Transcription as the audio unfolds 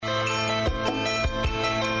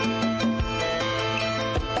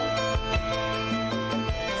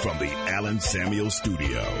Allen Samuels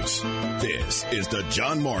Studios. This is the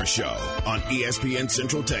John Morris Show on ESPN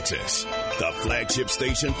Central Texas, the flagship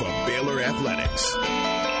station for Baylor Athletics.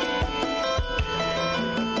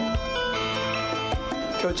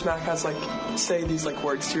 Coach Mack has, say these,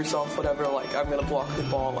 words to yourself, whatever, I'm going to block the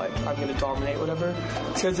ball, I'm going to dominate, whatever.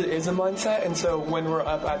 Because it is a mindset, and so when we're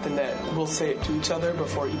up at the net, we'll say it to each other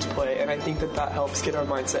before each play, and I think that helps get our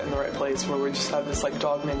mindset in the right place, where we just have this,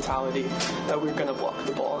 dog mentality that we're going to block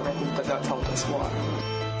the ball, and I think that's helped us a lot.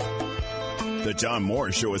 The John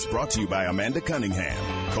Morris Show is brought to you by Amanda Cunningham,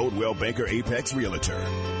 Coldwell Banker Apex Realtor,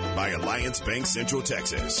 by Alliance Bank Central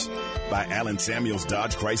Texas, by Allen Samuels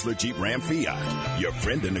Dodge Chrysler Jeep Ram Fiat, your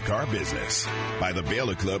friend in the car business, by the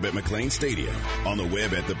Baylor Club at McLean Stadium, on the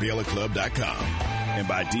web at thebaylorclub.com, and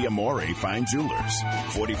by D'Amore Fine Jewelers,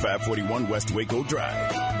 4541 West Waco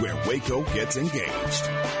Drive, where Waco gets engaged.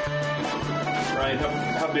 Ryan,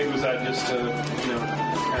 how big was that just to,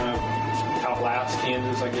 kind of outlast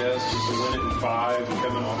Kansas, I guess, just to win it in 5 and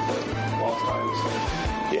coming off the lost Iowa State?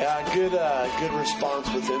 Yeah, good response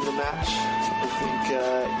within the match. I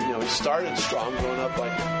think, we started strong, going up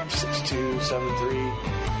 6-2, 7-3,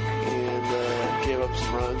 and gave up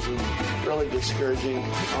some runs, and really discouraging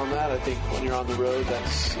on that. I think when you're on the road,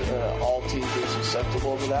 that's all teams are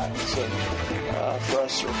susceptible to that. So for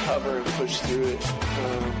us to recover and push through it,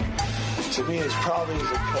 to me, it's probably, as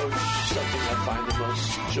a coach, something I find the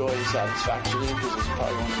most joy and satisfaction in, because it's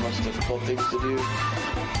probably one of the most difficult things to do.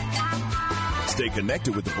 Stay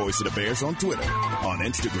connected with the Voice of the Bears on Twitter, on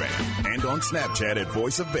Instagram, and on Snapchat at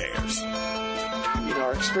Voice of Bears.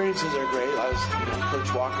 Our experiences are great.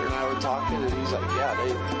 Coach Walker and I were talking, and he's like,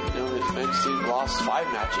 his men's team lost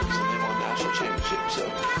 5 matches, and they won national championship. So,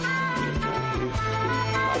 we've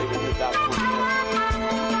not even hit that point yet.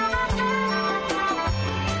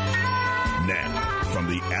 Now, from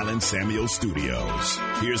the Allen Samuels Studios,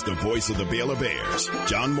 here's the voice of the Baylor Bears,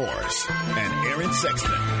 John Morris and Aaron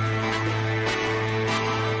Sexton.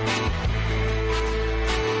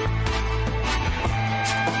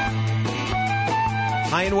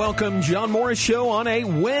 Hi and welcome, John Morris Show on a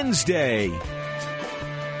Wednesday.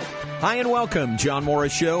 Hi and welcome, John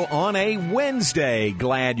Morris Show on a Wednesday.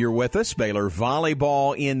 Glad you're with us. Baylor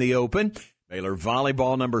volleyball in the open. Baylor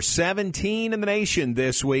volleyball number 17 in the nation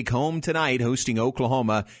this week. Home tonight, hosting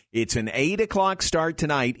Oklahoma. It's an 8 o'clock start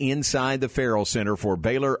tonight inside the Farrell Center for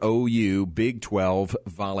Baylor OU Big 12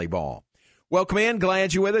 volleyball. Welcome in.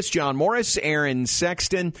 Glad you're with us. John Morris, Aaron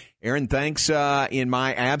Sexton. Aaron, thanks in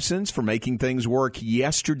my absence for making things work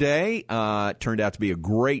yesterday. Turned out to be a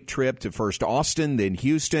great trip to first Austin, then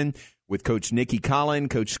Houston with Coach Nikki Collin,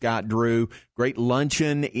 Coach Scott Drew. Great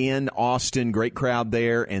luncheon in Austin, great crowd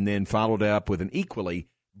there, and then followed up with an equally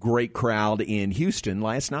great crowd in Houston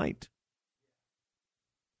last night.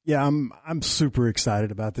 Yeah, I'm super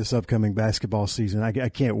excited about this upcoming basketball season. I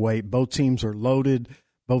can't wait. Both teams are loaded.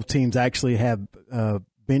 Both teams actually have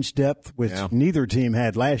bench depth, which neither team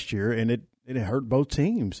had last year, and it hurt both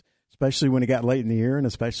teams, especially when it got late in the year and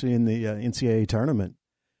especially in the NCAA tournament.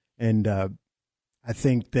 And I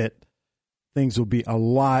think that things will be a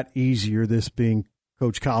lot easier, this being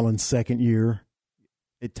Coach Collins' second year.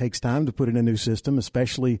 It takes time to put in a new system,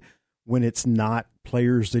 especially when it's not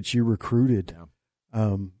players that you recruited.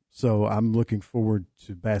 Yeah. So I'm looking forward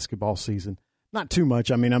to basketball season. Not too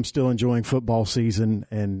much. I mean, I'm still enjoying football season,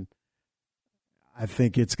 and I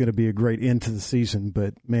think it's going to be a great end to the season.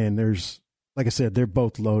 But, man, like I said, they're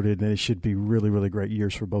both loaded, and it should be really, really great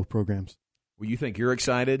years for both programs. Well, you think you're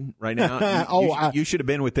excited right now? You should have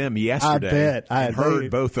been with them yesterday. I bet. I heard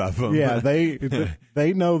both of them. Yeah,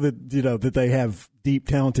 they know that that they have deep,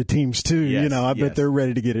 talented teams too. Yes, I bet they're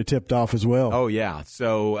ready to get it tipped off as well. Oh yeah.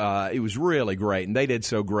 So it was really great, and they did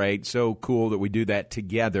so great, so cool that we do that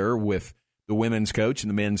together with the women's coach and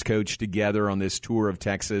the men's coach together on this tour of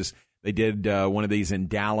Texas. They did one of these in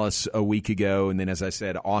Dallas a week ago, and then, as I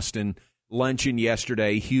said, Austin luncheon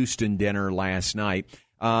yesterday, Houston dinner last night.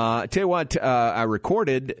 I tell you what, I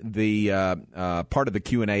recorded the part of the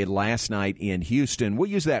Q&A last night in Houston. We'll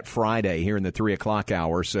use that Friday here in the 3 o'clock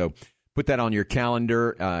hour, so put that on your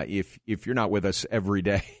calendar. If you're not with us every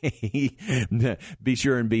day, be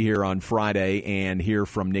sure and be here on Friday and hear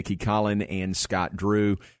from Nikki Collin and Scott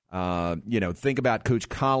Drew. Think about Coach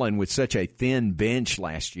Collin with such a thin bench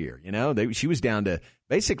last year. She was down to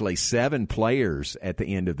basically 7 players at the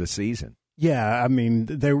end of the season. Yeah, I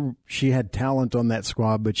mean, she had talent on that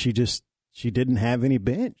squad, but she didn't have any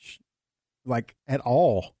bench, at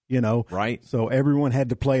all, Right. So everyone had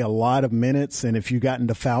to play a lot of minutes, and if you got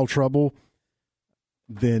into foul trouble,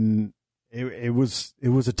 then it was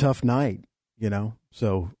a tough night,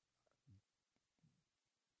 So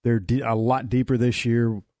they're a lot deeper this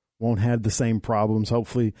year won't have the same problems.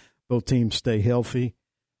 Hopefully both teams stay healthy,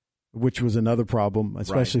 which was another problem,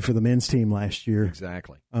 especially for the men's team last year.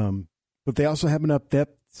 Exactly. But they also have enough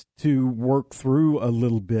depth to work through a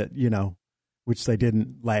little bit, which they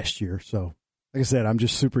didn't last year. So, like I said, I'm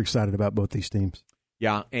just super excited about both these teams.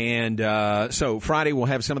 Yeah, and so Friday we'll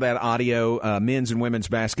have some of that audio, men's and women's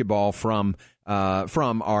basketball from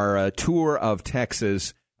our tour of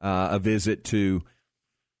Texas, a visit to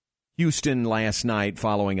Houston last night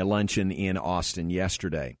following a luncheon in Austin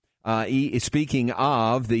yesterday. Speaking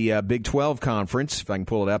of the Big 12 Conference, if I can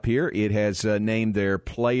pull it up here, it has named their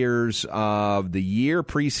Players of the Year,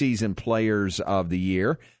 preseason Players of the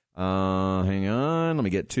Year. Hang on, let me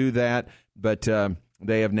get to that. But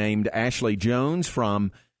they have named Ashley Jones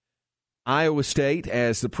from Iowa State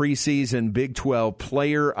as the preseason Big 12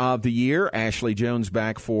 Player of the Year. Ashley Jones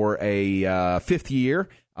back for a fifth year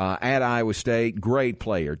at Iowa State. Great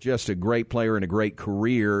player, just a great player and a great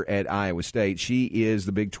career at Iowa State. She is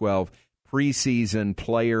the Big 12 preseason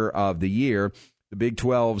Player of the Year. The Big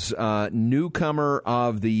 12's newcomer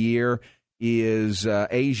of the year is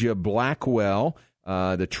Asia Blackwell,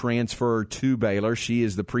 the transfer to Baylor. She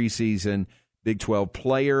is the preseason Big 12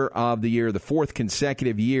 Player of the Year. The fourth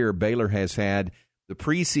consecutive year Baylor has had the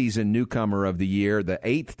preseason newcomer of the year, the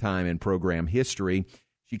eighth time in program history.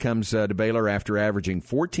 She comes to Baylor after averaging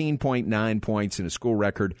 14.9 points and a school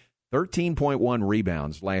record 13.1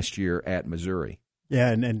 rebounds last year at Missouri.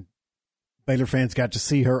 Yeah, and Baylor fans got to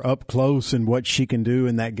see her up close and what she can do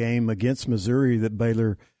in that game against Missouri that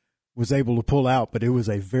Baylor was able to pull out, but it was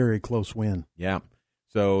a very close win. Yeah.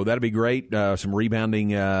 So that'll be great. Some rebounding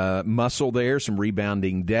muscle there, some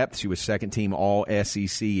rebounding depth. She was second-team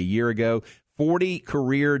All-SEC a year ago. 40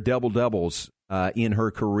 career double-doubles in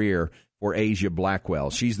her career for Asia Blackwell.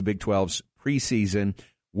 She's the Big 12's preseason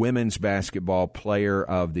Women's Basketball Player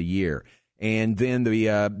of the Year. And then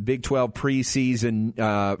the Big 12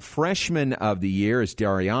 preseason Freshman of the Year is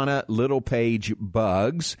Dariana Littlepage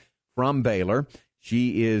Buggs from Baylor.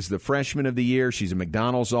 She is the Freshman of the Year. She's a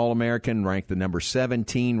McDonald's All-American, ranked the number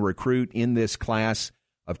 17 recruit in this class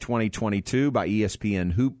of 2022 by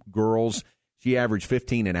ESPN Hoop Girls. She averaged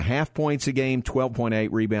 15.5 points a game, 12.8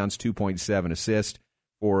 rebounds, 2.7 assists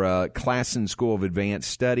for Classen School of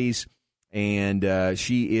Advanced Studies. And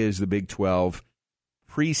she is the Big 12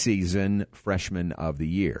 preseason Freshman of the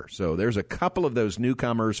Year. So there's a couple of those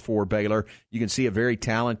newcomers for Baylor. You can see a very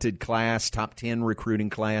talented class, top 10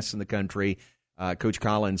 recruiting class in the country. Coach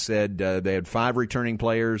Collins said they had 5 returning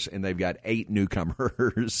players and they've got 8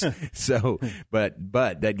 newcomers. So, but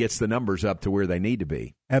that gets the numbers up to where they need to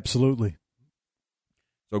be. Absolutely.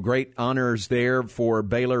 So great honors there for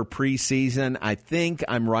Baylor preseason. I think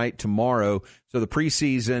I'm right tomorrow. So the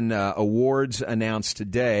preseason awards announced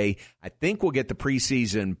today. I think we'll get the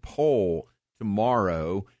preseason poll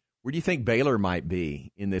tomorrow. Where do you think Baylor might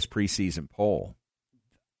be in this preseason poll?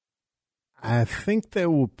 I think they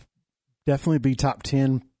will definitely be top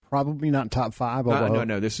 10, probably not top 5.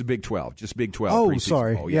 No. This is Big 12, just Big 12. Oh,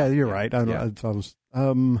 sorry. Poll. Yeah, you're right. I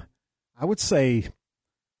would say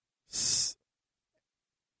this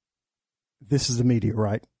is the media,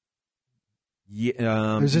 right?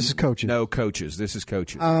 Yeah. This is coaches. No, coaches. This is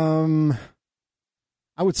coaches. I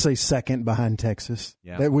would say second behind Texas,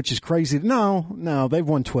 which is crazy. No, they've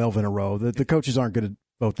won 12 in a row. The coaches aren't going to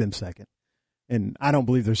vote them second. And I don't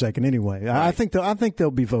believe they're second anyway. Right. I think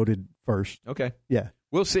they'll be voted first. Okay. Yeah.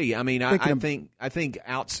 We'll see. I mean, I think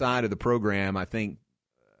outside of the program, I think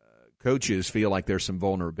coaches feel like there's some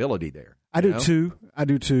vulnerability there. I do too.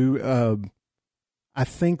 I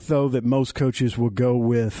think though that most coaches will go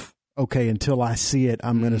with, okay, until I see it,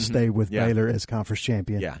 I'm going to stay with Baylor as conference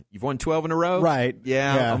champion. Yeah. You've won 12 in a row? Right.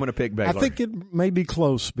 Yeah. I'm going to pick Baylor. I think it may be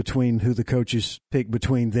close between who the coaches pick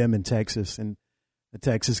between them and Texas. And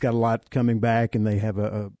Texas got a lot coming back, and they have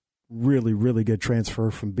a really, really good transfer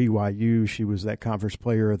from BYU. She was that conference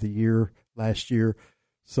player of the year last year.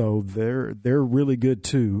 So they're really good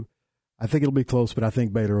too. I think it'll be close, but I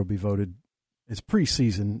think Baylor will be voted as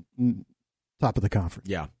preseason top of the conference.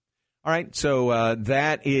 Yeah. All right, so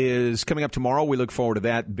that is coming up tomorrow. We look forward to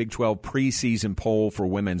that Big 12 preseason poll for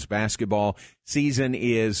women's basketball. Season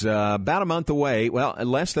is about a month away, well,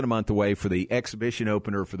 less than a month away for the exhibition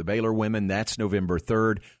opener for the Baylor women. That's November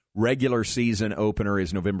 3rd. Regular season opener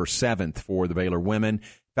is November 7th for the Baylor women. In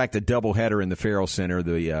fact, a doubleheader in the Farrell Center.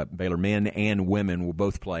 The Baylor men and women will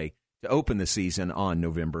both play to open the season on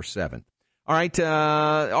November 7th. All right,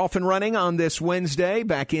 off and running on this Wednesday,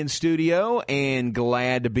 back in studio, and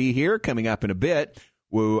glad to be here. Coming up in a bit,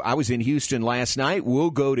 I was in Houston last night. We'll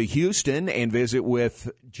go to Houston and visit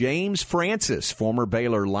with James Francis, former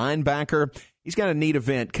Baylor linebacker. He's got a neat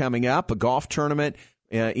event coming up, a golf tournament.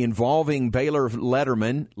 involving Baylor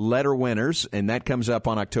Letterman, letter winners, and that comes up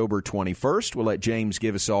on October 21st. We'll let James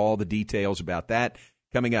give us all the details about that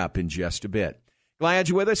coming up in just a bit. Glad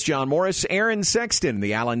you're with us. John Morris, Aaron Sexton,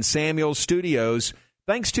 the Allen Samuels Studios.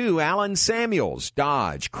 Thanks to Allen Samuels,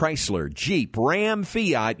 Dodge, Chrysler, Jeep, Ram,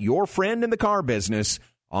 Fiat, your friend in the car business,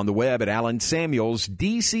 on the web at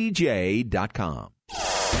allensamuelsdcj.com.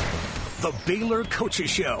 The Baylor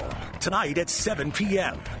Coaches Show, tonight at 7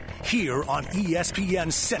 p.m. here on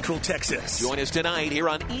ESPN Central Texas. Join us tonight here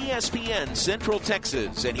on ESPN Central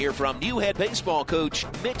Texas and hear from new head baseball coach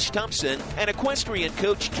Mitch Thompson and equestrian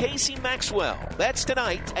coach Casey Maxwell. That's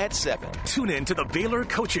tonight at 7. Tune in to the Baylor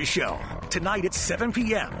Coaches Show, tonight at 7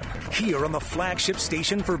 p.m. here on the flagship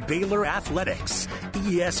station for Baylor Athletics,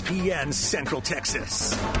 ESPN Central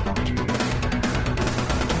Texas.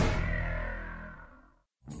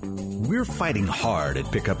 We're fighting hard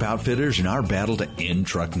at Pickup Outfitters in our battle to end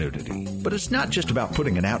truck nudity. But it's not just about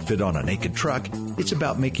putting an outfit on a naked truck. It's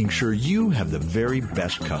about making sure you have the very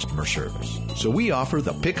best customer service. So we offer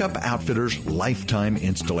the Pickup Outfitters Lifetime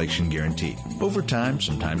Installation Guarantee. Over time,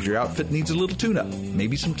 sometimes your outfit needs a little tune-up,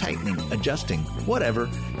 maybe some tightening, adjusting, whatever.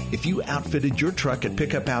 If you outfitted your truck at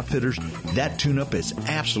Pickup Outfitters, that tune-up is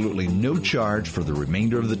absolutely no charge for the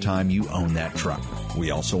remainder of the time you own that truck.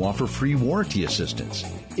 We also offer free warranty assistance.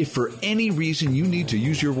 If for any reason you need to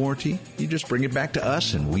use your warranty, you just bring it back to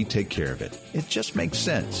us and we take care of it. It just makes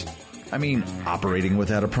sense. I mean, operating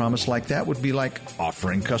without a promise like that would be like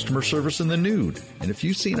offering customer service in the nude. And if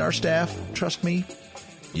you've seen our staff, trust me,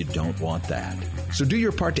 you don't want that. So do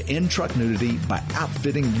your part to end truck nudity by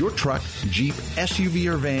outfitting your truck, Jeep, SUV,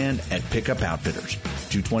 or van at Pickup Outfitters,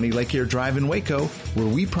 220 Lake Air Drive in Waco, where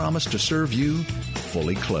we promise to serve you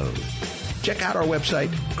fully clothed. Check out our website,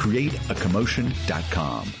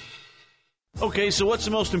 createacommotion.com. Okay, so what's the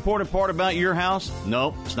most important part about your house?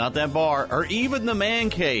 No, it's not that bar or even the man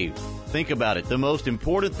cave. Think about it. The most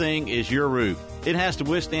important thing is your roof. It has to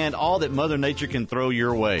withstand all that Mother Nature can throw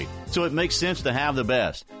your way. So it makes sense to have the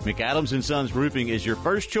best. McAdams & Sons Roofing is your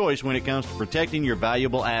first choice when it comes to protecting your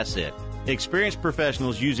valuable asset. Experienced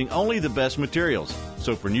professionals using only the best materials.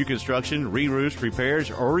 So for new construction, re-roofs,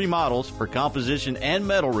 repairs, or remodels for composition and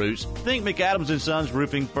metal roofs, think McAdams & Sons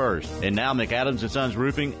Roofing first. And now McAdams & Sons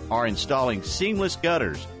Roofing are installing seamless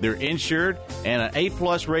gutters. They're insured and an A+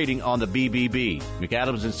 rating on the BBB.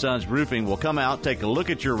 McAdams & Sons Roofing will come out, take a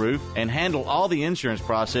look at your roof, and handle all the insurance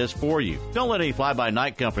process for you. Don't let any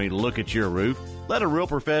fly-by-night company look at your roof. Let a real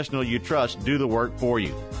professional you trust do the work for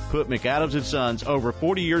you. Put McAdams & Sons, over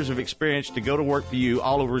 40 years of experience, to go to work for you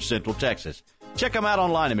all over Central Texas. Check them out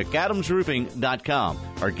online at McAdamsRoofing.com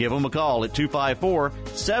or give them a call at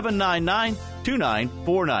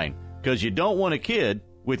 254-799-2949, because you don't want a kid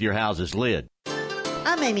with your house's lid.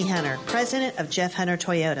 I'm Amy Hunter, president of Jeff Hunter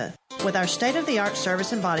Toyota. With our state-of-the-art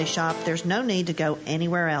service and body shop, there's no need to go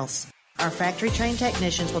anywhere else. Our factory-trained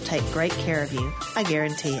technicians will take great care of you. I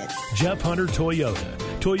guarantee it. Jeff Hunter Toyota.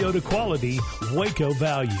 Toyota quality, Waco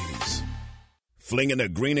values. Flinging the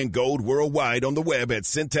green and gold worldwide on the web at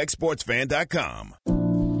CentexSportsFan.com.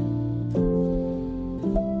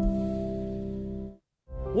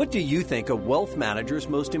 What do you think a wealth manager's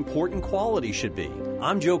most important quality should be?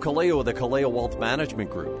 I'm Joe Kaleo of the Kaleo Wealth Management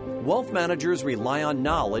Group. Wealth managers rely on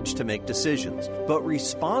knowledge to make decisions, but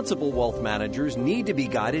responsible wealth managers need to be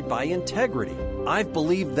guided by integrity. I've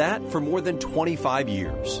believed that for more than 25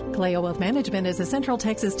 years. Kaleo Wealth Management is a Central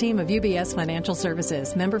Texas team of UBS Financial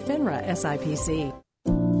Services, member FINRA SIPC.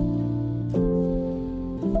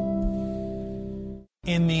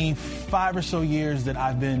 In the 5 or so years that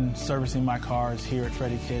I've been servicing my cars here at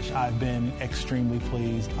Freddie Kish, I've been extremely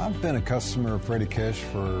pleased. I've been a customer of Freddie Kish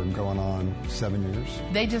for going on 7 years.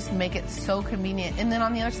 They just make it so convenient. And then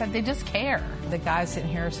on the other side, they just care. The guys in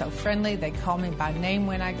here are so friendly. They call me by name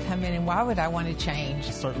when I come in, and why would I want to change?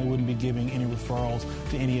 I certainly wouldn't be giving any referrals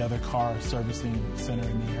to any other car servicing center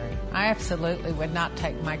in the area. I absolutely would not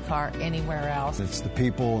take my car anywhere else. It's the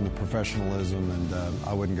people and the professionalism, and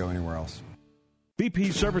I wouldn't go anywhere else.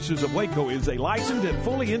 BP Services of Waco is a licensed and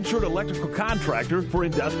fully insured electrical contractor for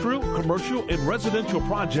industrial, commercial, and residential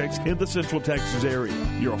projects in the Central Texas area.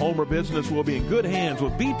 Your home or business will be in good hands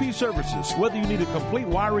with BP Services, whether you need a complete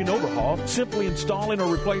wiring overhaul, simply installing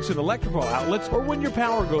or replacing electrical outlets, or when your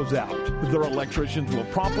power goes out. Their electricians will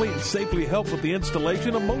promptly and safely help with the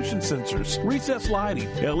installation of motion sensors, recessed lighting,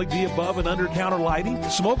 LED above and under counter lighting,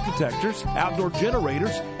 smoke detectors, outdoor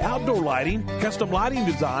generators, outdoor lighting, custom lighting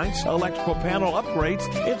designs, electrical panel upgrades,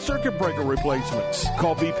 and circuit breaker replacements.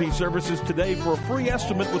 Call BP Services today for a free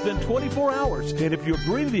estimate within 24 hours. And if you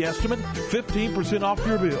agree to the estimate, 15% off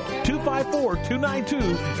your bill.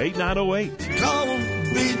 254-292-8908. Call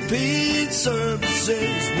BP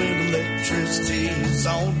Services, when electricity is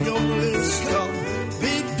on your list, call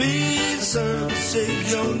BP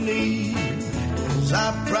Services, your need is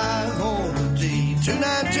our priority.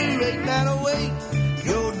 292-8908,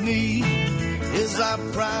 your need is our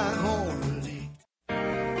priority.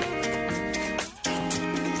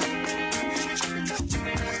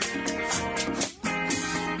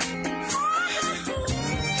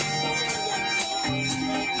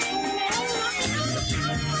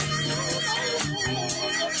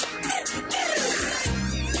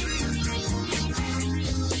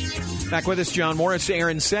 Back with us, John Morris,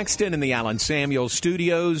 Aaron Sexton in the Allen Samuels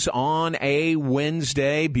studios on a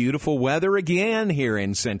Wednesday. Beautiful weather again here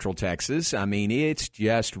in Central Texas. I mean, it's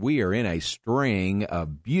just, we are in a string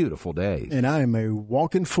of beautiful days. And I am a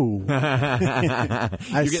walking fool. You're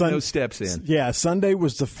getting those steps in. Yeah, Sunday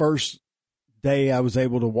was the first day I was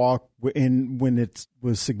able to walk when it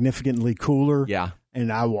was significantly cooler. Yeah.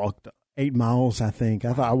 And I walked 8 miles, I think.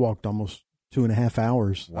 I thought I walked almost 2.5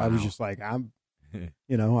 hours. Wow. I was just like,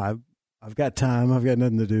 I've got time. I've got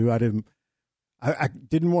nothing to do. I didn't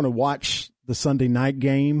want to watch the Sunday night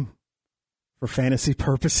game for fantasy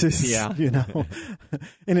purposes. Yeah.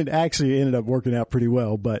 And it actually ended up working out pretty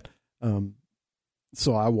well. But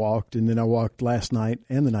so I walked, and then I walked last night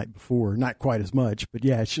and the night before. Not quite as much, but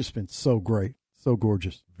yeah, it's just been so great, so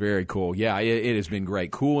gorgeous. Very cool. Yeah, it has been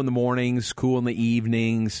great. Cool in the mornings, cool in the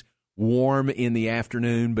evenings. Warm in the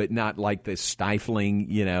afternoon, but not like the stifling,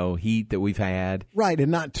 heat that we've had. Right, and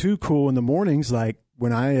not too cool in the mornings. Like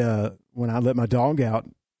when I let my dog out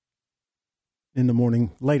in the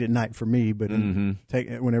morning, late at night for me, but when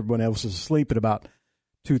everyone else is asleep at about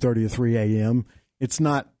 2:30 or 3 a.m., it's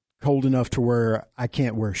not cold enough to where I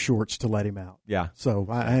can't wear shorts to let him out. Yeah. So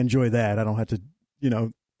I enjoy that. I don't have to,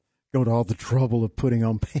 go to all the trouble of putting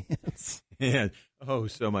on pants. Yeah. Oh,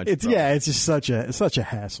 so much. It's just such a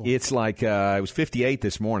hassle. It's like it was 58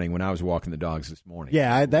 this morning when I was walking the dogs this morning.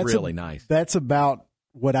 Yeah, that's really nice. That's about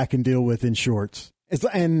what I can deal with in shorts.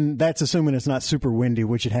 And that's assuming it's not super windy,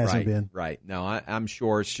 which it hasn't been. Right. No, I'm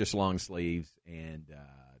shorts, just long sleeves, and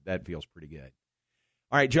that feels pretty good.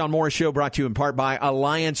 All right, John Morris Show brought to you in part by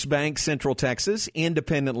Alliance Bank Central Texas,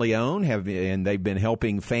 independently owned, and they've been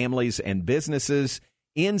helping families and businesses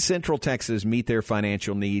in Central Texas meet their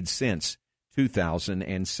financial needs since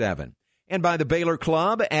 2007. And by the Baylor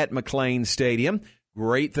Club at McLean Stadium.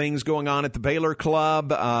 Great things going on at the Baylor Club,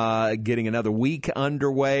 getting another week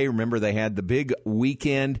underway. Remember, they had the big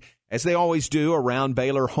weekend, as they always do, around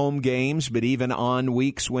Baylor home games, but even on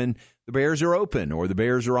weeks when the Bears are open or the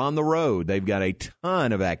Bears are on the road, they've got a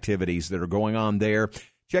ton of activities that are going on there.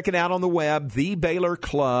 Check it out on the web,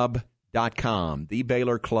 thebaylorclub.com,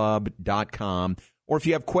 thebaylorclub.com. Or if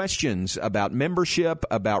you have questions about membership,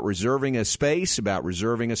 about reserving a space, about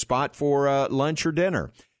reserving a spot for lunch or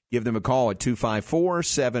dinner, give them a call at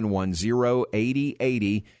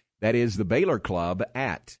 254-710-8080. That is the Baylor Club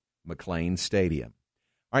at McLean Stadium.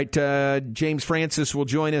 All right, James Francis will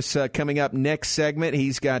join us coming up next segment.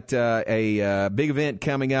 He's got a big event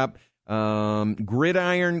coming up,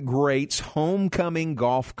 Gridiron Greats Homecoming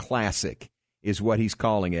Golf Classic is what he's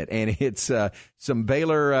calling it. And it's some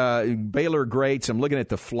Baylor greats. I'm looking at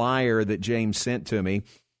the flyer that James sent to me.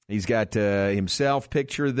 He's got himself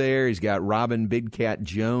picture there. He's got Robin Big Cat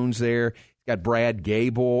Jones there. He's got Brad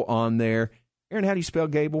Gable on there. Aaron, how do you spell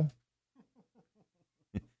Gable?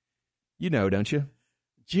 You know, don't you?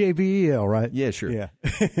 Gabel, right? Yeah, sure. Yeah.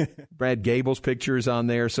 Brad Gable's picture is on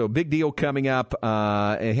there. So big deal coming up,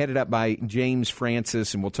 headed up by James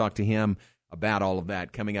Francis, and we'll talk to him about all of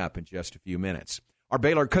that coming up in just a few minutes. Our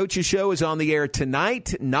Baylor Coaches Show is on the air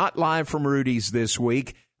tonight, not live from Rudy's this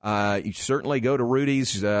week. You certainly go to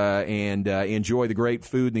Rudy's and enjoy the great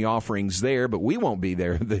food and the offerings there, but we won't be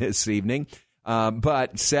there this evening.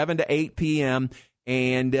 But 7 to 8 p.m.,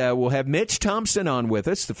 and we'll have Mitch Thompson on with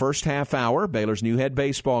us the first half hour, Baylor's new head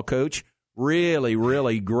baseball coach. Really,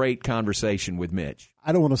 really great conversation with Mitch.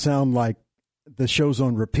 I don't want to sound like the show's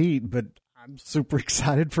on repeat, but I'm super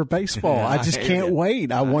excited for baseball. I just can't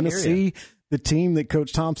wait. I want to see the team that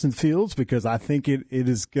Coach Thompson fields, because I think it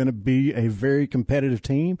is going to be a very competitive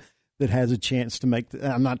team that has a chance to make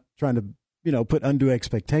I'm not trying to, put undue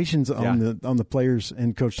expectations on the players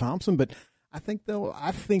and Coach Thompson, but I think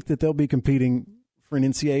that they'll be competing for an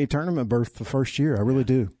NCAA tournament berth the first year. I really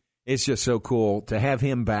do. It's just so cool to have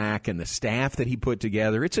him back and the staff that he put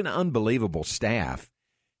together. It's an unbelievable staff.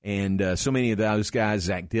 And so many of those guys,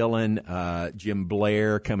 Zach Dillon, Jim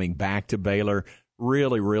Blair coming back to Baylor,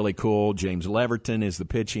 really, really cool. James Leverton is the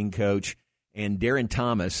pitching coach. And Darren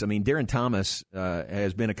Thomas,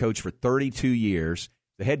 has been a coach for 32 years,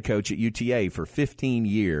 the head coach at UTA for 15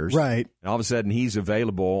 years. Right. And all of a sudden he's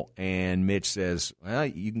available, and Mitch says, well,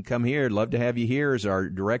 you can come here. I'd love to have you here as our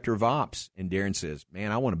director of ops. And Darren says,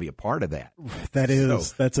 man, I want to be a part of that.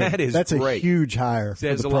 That's a huge hire.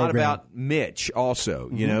 Says for a the lot program. about Mitch also,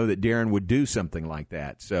 that Darren would do something like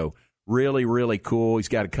that. So really, really cool. He's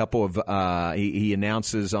got a couple of he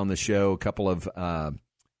announces on the show a couple of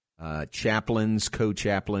chaplains,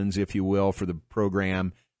 co-chaplains, if you will, for the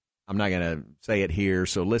program. I'm not going to say it here,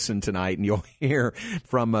 so listen tonight, and you'll hear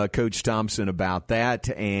from Coach Thompson about that,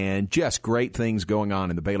 and just great things going on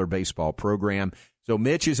in the Baylor baseball program. So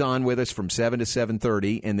Mitch is on with us from 7 to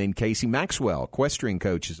 7:30, and then Casey Maxwell, equestrian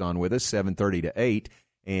coach, is on with us 7:30 to 8,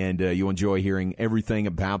 and you'll enjoy hearing everything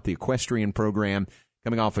about the equestrian program,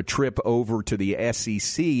 coming off a trip over to the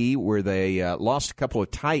SEC where they lost a couple of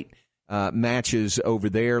tight matches over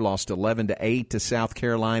there, lost 11-8 to South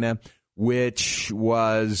Carolina, which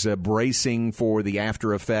was bracing for the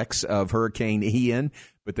after effects of Hurricane Ian,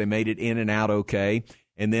 but they made it in and out okay.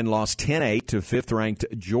 And then lost 10-8 to fifth-ranked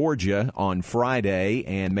Georgia on Friday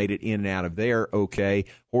and made it in and out of there okay.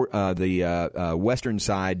 The Western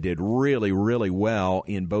side did really, really well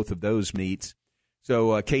in both of those meets.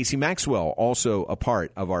 So Casey Maxwell, also a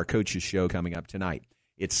part of our coaches show coming up tonight.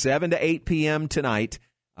 It's 7 to 8 p.m. tonight.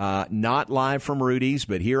 Not live from Rudy's,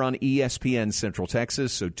 but here on ESPN Central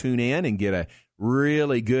Texas. So tune in and get a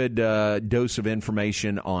really good dose of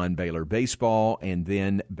information on Baylor baseball and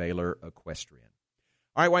then Baylor equestrian.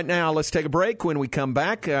 All right, right now, let's take a break. When we come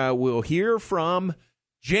back, we'll hear from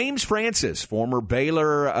James Francis, former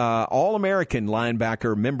Baylor All-American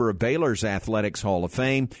linebacker, member of Baylor's Athletics Hall of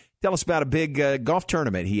Fame. Tell us about a big golf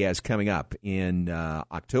tournament he has coming up in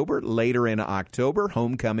October, later in October,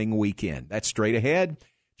 homecoming weekend. That's straight ahead.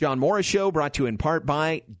 John Morris Show brought to you in part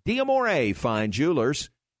by Diamore Fine Jewelers.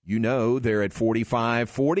 You know they're at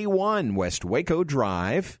 4541 West Waco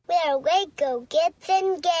Drive. Where Waco gets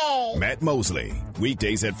engaged. Matt Mosley,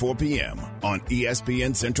 weekdays at 4 p.m. on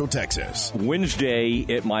ESPN Central Texas. Wednesday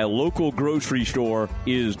at my local grocery store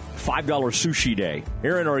is $5 sushi day.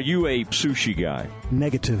 Aaron, are you a sushi guy?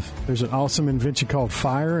 Negative. There's an awesome invention called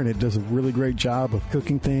fire, and it does a really great job of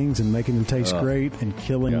cooking things and making them taste great and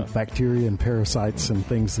killing bacteria and parasites and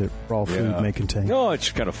things that raw food may contain. No, it's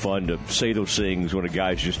kind of fun to say those things when a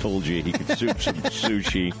guy's just told you he could soup some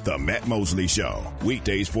sushi. The Matt Mosley Show,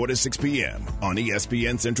 weekdays 4 to 6 p.m. on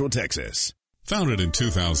ESPN Central Texas. Founded in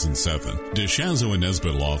 2007, DeShazo &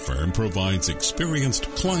 Nesbitt Law Firm provides experienced,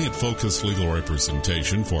 client-focused legal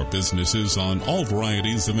representation for businesses on all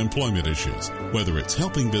varieties of employment issues. Whether it's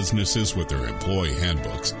helping businesses with their employee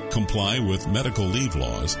handbooks, comply with medical leave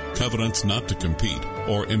laws, covenants not to compete,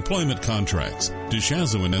 or employment contracts,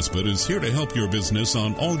 DeShazo & Nesbitt is here to help your business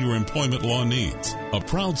on all your employment law needs. A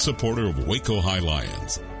proud supporter of Waco High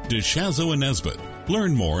Lions. DeShazo & Nesbitt.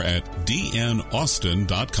 Learn more at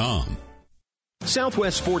dnaustin.com.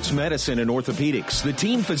 Southwest Sports Medicine and Orthopedics, the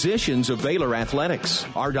team physicians of Baylor Athletics.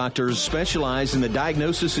 Our doctors specialize in the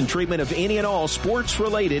diagnosis and treatment of any and all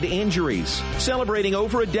sports-related injuries. Celebrating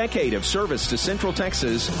over a decade of service to Central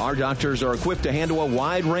Texas, our doctors are equipped to handle a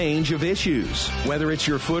wide range of issues. Whether it's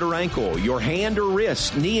your foot or ankle, your hand or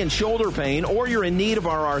wrist, knee and shoulder pain, or you're in need of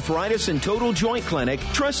our arthritis and total joint clinic,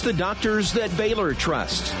 trust the doctors that Baylor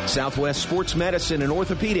trusts. Southwest Sports Medicine and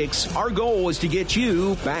Orthopedics, our goal is to get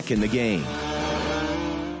you back in the game.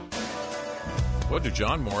 What do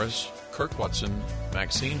John Morris, Kirk Watson,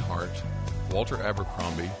 Maxine Hart, Walter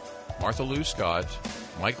Abercrombie, Martha Lou Scott,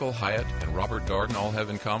 Michael Hyatt, and Robert Darden all have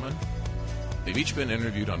in common? They've each been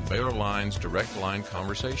interviewed on Baylor Line's Direct Line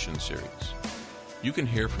Conversation series. You can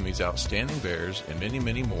hear from these outstanding Bears and many,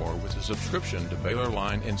 many more with a subscription to Baylor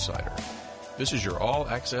Line Insider. This is your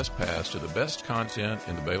all-access pass to the best content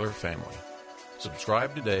in the Baylor family.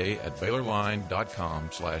 Subscribe today at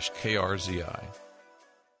BaylorLine.com/KRZI.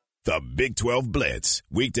 The Big 12 Blitz,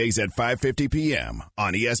 weekdays at 5:50 p.m.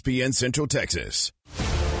 on ESPN Central Texas.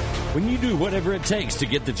 When you do whatever it takes to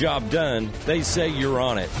get the job done, they say you're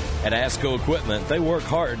on it. At ASCO Equipment, they work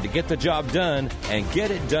hard to get the job done and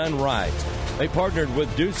get it done right. They partnered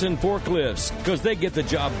with Doosan Forklifts because they get the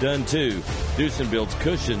job done too. Doosan builds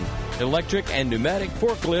cushion, electric, and pneumatic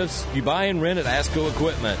forklifts you buy and rent at ASCO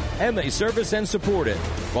Equipment, and they service and support it.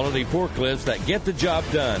 Quality forklifts that get the job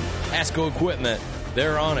done. ASCO Equipment.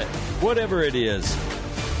 They're on it, whatever it is.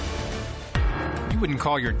 You wouldn't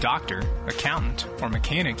call your doctor, accountant, or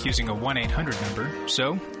mechanic using a 1-800 number,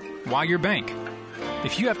 so why your bank?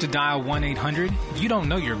 If you have to dial 1-800, you don't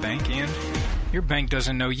know your bank, and your bank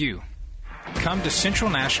doesn't know you. Come to Central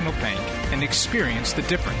National Bank and experience the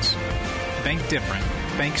difference. Bank different.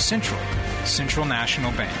 Bank Central. Central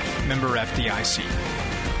National Bank. Member FDIC.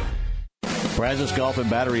 Brazos Golf and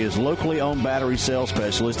Battery is locally owned battery sales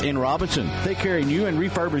specialist in Robinson. They carry new and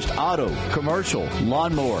refurbished auto, commercial,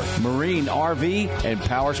 lawnmower, marine, RV, and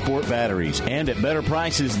power sport batteries, and at better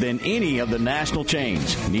prices than any of the national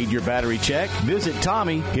chains. Need your battery checked? Visit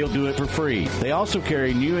Tommy. He'll do it for free. They also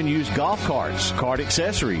carry new and used golf carts, cart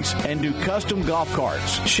accessories, and do custom golf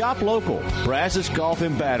carts. Shop local. Brazos Golf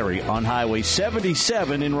and Battery on Highway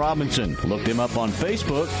 77 in Robinson. Look them up on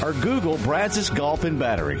Facebook or Google Brazos Golf and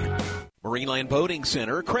Battery. Marineland Boating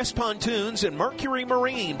Center, Crest Pontoons, and Mercury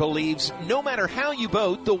Marine believes no matter how you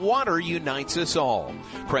boat, the water unites us all.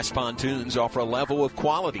 Crest Pontoons offer a level of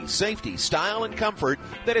quality, safety, style, and comfort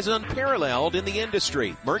that is unparalleled in the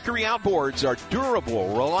industry. Mercury outboards are durable,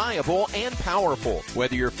 reliable, and powerful.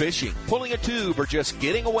 Whether you're fishing, pulling a tube, or just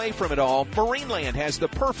getting away from it all, Marineland has the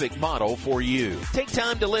perfect model for you. Take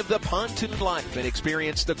time to live the pontoon life and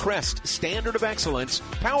experience the Crest standard of excellence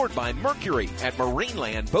powered by Mercury at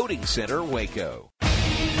Marineland Boating Center, Waco.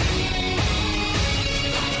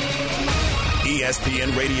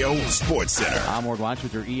 ESPN Radio Sports Center. I'm Ward Watch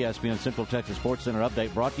with your ESPN Central Texas Sports Center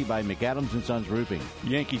update brought to you by McAdams & Sons Roofing.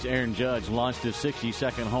 Yankees' Aaron Judge launched his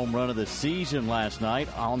 62nd home run of the season last night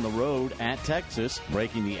on the road at Texas,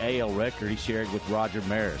 breaking the AL record he shared with Roger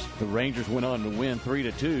Maris. The Rangers went on to win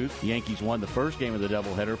 3-2. The Yankees won the first game of the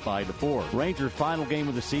doubleheader 5-4. Rangers' final game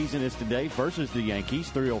of the season is today versus the Yankees,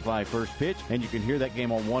 3:05 first pitch, and you can hear that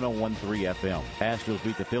game on 101.3 FM. Astros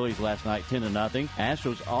beat the Phillies last night 10-0.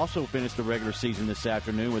 Astros also finished the regular season this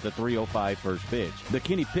afternoon with a 3:05 first pitch. The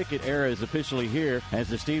Kenny Pickett era is officially here as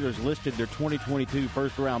the Steelers listed their 2022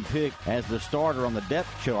 first-round pick as the starter on the depth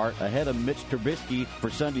chart ahead of Mitch Trubisky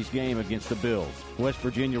for Sunday's game against the Bills. West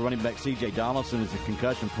Virginia running back C.J. Donaldson is in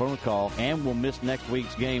concussion protocol and will miss next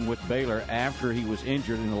week's game with Baylor after he was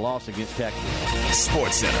injured in the loss against Texas.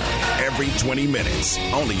 Sports Center, every 20 minutes,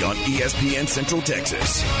 only on ESPN Central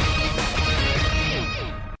Texas.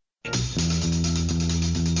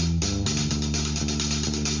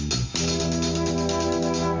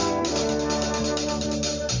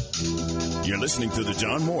 You're listening to The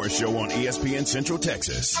John Morris Show on ESPN Central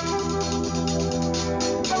Texas.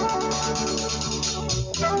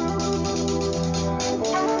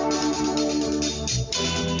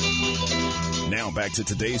 Now back to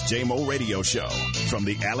today's JMO Radio Show from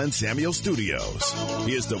the Allen Samuel Studios.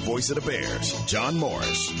 Here's the voice of the Bears, John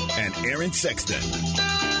Morris and Aaron Sexton.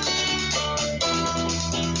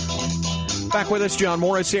 Back with us, John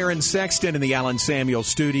Morris, Aaron Sexton in the Allen Samuel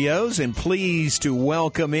Studios, and pleased to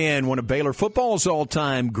welcome in one of Baylor football's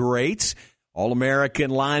all-time greats,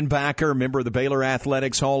 All-American linebacker, member of the Baylor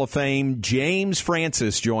Athletics Hall of Fame, James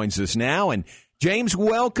Francis joins us now. And James,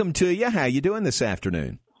 welcome to you. How you doing this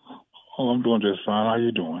afternoon? Oh, I'm doing just fine. How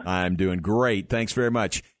you doing? I'm doing great. Thanks very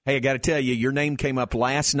much. Hey, I got to tell you, your name came up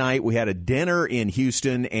last night. We had a dinner in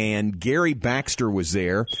Houston, and Gary Baxter was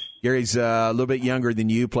there. Gary's a little bit younger than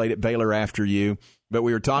you, played at Baylor after you. But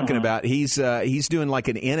we were talking about he's doing like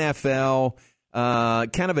an NFL,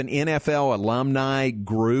 kind of an NFL alumni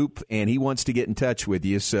group, and he wants to get in touch with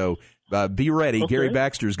you. So be ready. Okay. Gary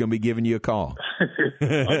Baxter is going to be giving you a call.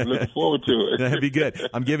 I'm looking forward to it. That'd be good.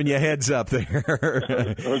 I'm giving you a heads up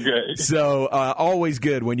there. Okay. So always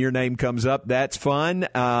good when your name comes up. That's fun.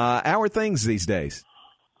 How are things these days?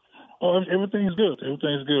 Oh, everything's good.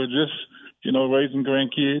 Everything's good. Just, raising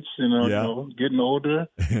grandkids, getting older,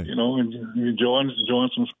 and enjoying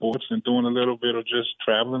some sports and doing a little bit of just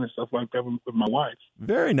traveling and stuff like that with my wife.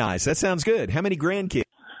 Very nice. That sounds good. How many grandkids?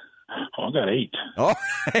 Oh, I got 8. Oh,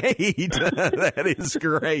 8. That is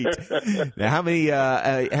great. Now, how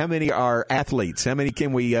many are athletes? How many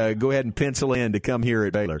can we go ahead and pencil in to come here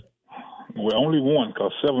at Baylor? Well, only one,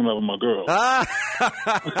 because 7 of them are girls.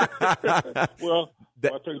 Well,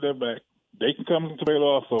 I take that back. They can come to Baylor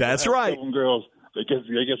also. That's right. 7 girls. They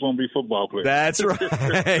just won't be football players. That's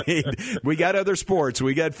right. We got other sports.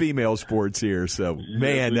 We got female sports here. So,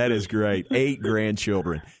 man, that is great. 8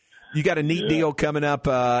 grandchildren. You got a neat deal coming up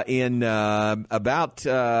in about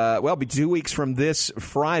 2 weeks from this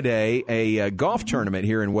Friday, a golf tournament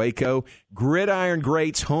here in Waco. Gridiron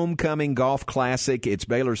Greats Homecoming Golf Classic. It's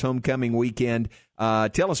Baylor's homecoming weekend.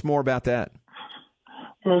 Tell us more about that.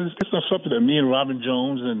 Well, it's not something that me and Robin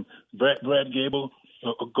Jones and Brad Gable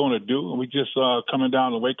are going to do. We just coming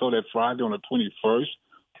down to Waco that Friday on the 21st,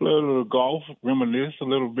 play a little golf, reminisce a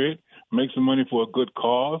little bit, make some money for a good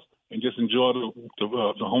cause, and just enjoy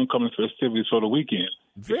the homecoming festivities for the weekend.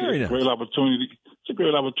 Very nice. It's a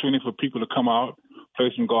great opportunity for people to come out,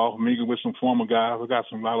 play some golf, mingle with some former guys. We got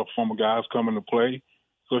a lot of former guys coming to play,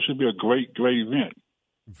 so it should be a great event.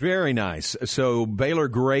 Very nice. So Baylor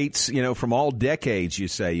greats, from all decades, you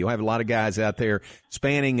say. You'll have a lot of guys out there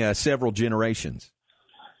spanning several generations.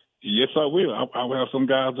 Yes, I will. I will have some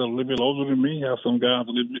guys that are a little bit older than me, have some guys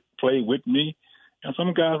that play with me, and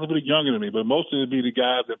some guys a little bit younger than me. But mostly it'll be the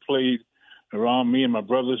guys that played around me and my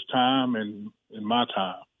brother's time and in my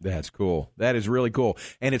time. That's cool. That is really cool.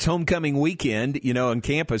 And it's homecoming weekend. You know, on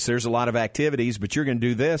campus there's a lot of activities, but you're going to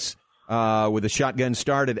do this with a shotgun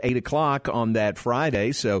start at 8 o'clock on that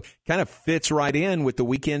Friday. So kind of fits right in with the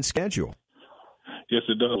weekend schedule. Yes,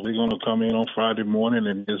 it does. We're going to come in on Friday morning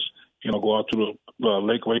and just, go out to the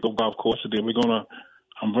Lake Waco Golf Course. And then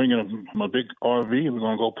I'm bringing my big RV. We're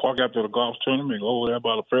going to go park after the golf tournament, go over there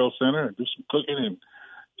by the Farrell Center and do some cooking and,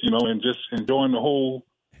 and just enjoying the whole,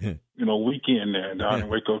 weekend there down in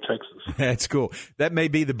Waco, Texas. That's cool. That may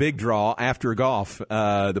be the big draw after golf,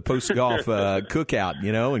 the post-golf cookout,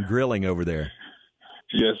 and grilling over there.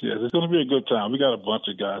 Yes. It's going to be a good time. We got a bunch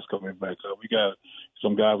of guys coming back up. We got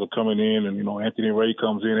some guys are coming in, and, Anthony Ray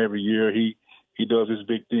comes in every year. He does his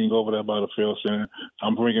big thing over there by the Farrell Center.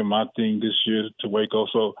 I'm bringing my thing this year to Waco.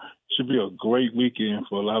 So it should be a great weekend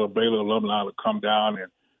for a lot of Baylor alumni to come down and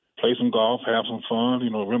play some golf, have some fun,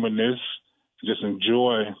 reminisce, just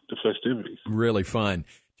enjoy the festivities. Really fun.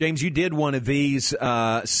 James, you did one of these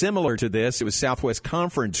similar to this. It was Southwest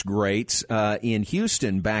Conference Greats in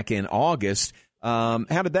Houston back in August. How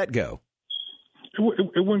did that go?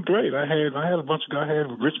 It went great. I had a bunch of guys. I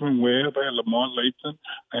had Richmond Webb, I had Lamar Layton,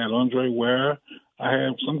 I had Andre Ware. I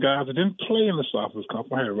had some guys that didn't play in the Southwest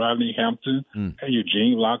Conference. I had Rodney Hampton, had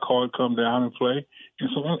Eugene Lockhart come down and play, and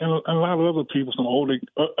a lot of other people, some older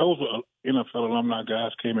NFL alumni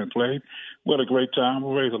guys came and played. We had a great time.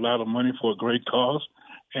 We raised a lot of money for a great cause,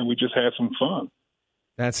 and we just had some fun.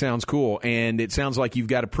 That sounds cool, and it sounds like you've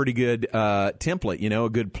got a pretty good template, a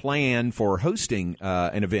good plan for hosting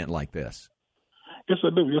an event like this. Yes,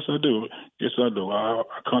 I do. I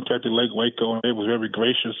contacted Lake Waco, and they were very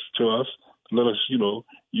gracious to us. Let us,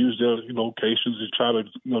 use their locations to try to,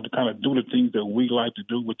 to kind of do the things that we like to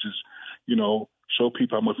do, which is, show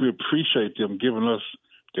people how much we appreciate them giving us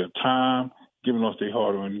their time, giving us their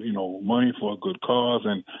hard-earned, money for a good cause,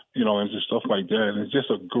 and and just stuff like that. And it's just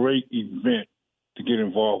a great event to get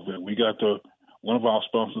involved in. We got one of our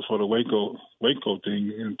sponsors for the Waco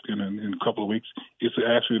thing in a couple of weeks is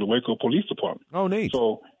actually the Waco Police Department. Oh, neat.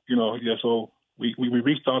 So so we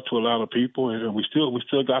reached out to a lot of people, and we still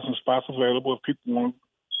got some spots available. If people want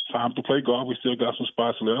time to play golf, we still got some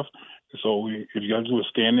spots left. So if you got to do is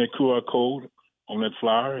scan that QR code on that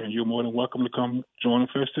flyer, and you're more than welcome to come join the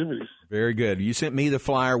festivities. Very good. You sent me the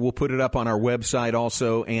flyer. We'll put it up on our website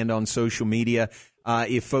also and on social media.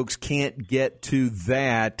 If folks can't get to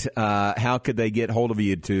that, how could they get hold of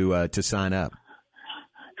you to sign up?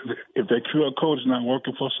 If that QR code is not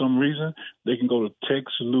working for some reason, they can go to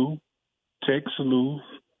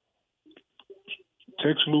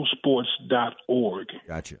TexLouSports.org.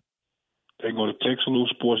 Gotcha. They can go to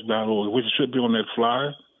TexLouSports.org, which should be on that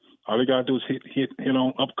flyer. All they got to do is hit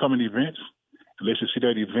on upcoming events. They should see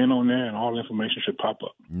that event on there, and all the information should pop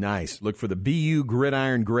up. Nice. Look for the BU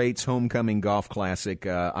Gridiron Greats Homecoming Golf Classic,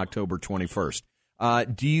 October 21st.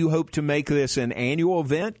 Do you hope to make this an annual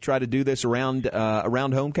event? Try to do this around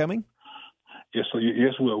homecoming? Yes,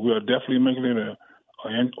 we are definitely making it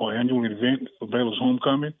an annual event for Baylor's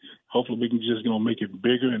homecoming. Hopefully, we can just make it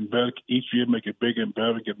bigger and better each year. Make it bigger and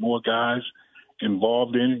better. Get more guys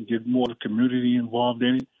involved in it. Get more of the community involved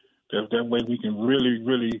in it. That way, we can really,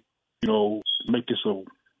 really, make this a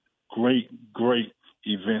great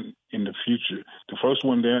event in the future. The first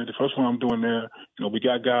one I'm doing there, we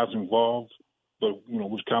got guys involved, but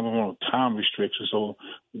we're kind of on a time restriction. So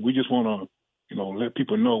we just want to, let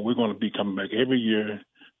people know we're going to be coming back every year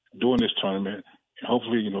doing this tournament, and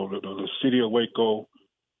hopefully, the city of Waco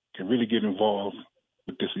can really get involved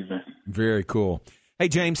with this event. Very cool. Hey,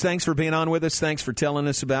 James, thanks for being on with us. Thanks for telling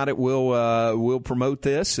us about it. We'll promote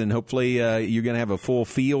this, and hopefully you're going to have a full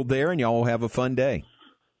field there, and y'all will have a fun day.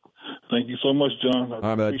 Thank you so much, John.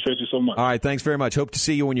 I appreciate you so much. All right, thanks very much. Hope to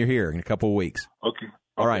see you when you're here in a couple of weeks. Okay.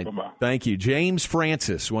 All right. Bye-bye. Thank you. James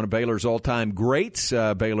Francis, one of Baylor's all-time greats,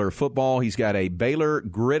 Baylor football. He's got a Baylor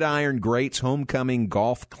Gridiron Greats Homecoming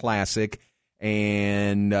Golf Classic,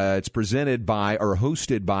 and it's presented by or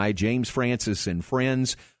hosted by James Francis and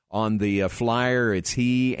Friends. On the flyer, it's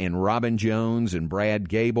he and Robin Jones and Brad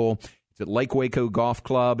Gable. It's at Lake Waco Golf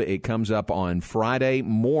Club. It comes up on Friday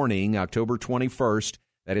morning, October 21st.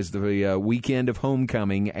 That is the weekend of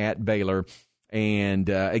homecoming at Baylor. And,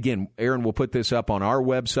 again, Aaron will put this up on our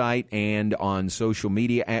website and on social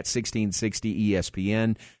media at 1660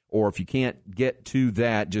 ESPN. Or if you can't get to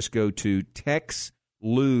that, just go to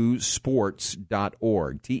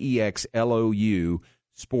TexLouSports.org, TEXLOU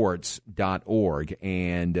sports.org,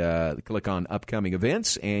 and click on upcoming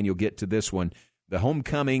events, and you'll get to this one the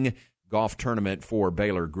homecoming golf tournament for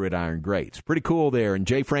Baylor Gridiron Greats. Pretty cool there. And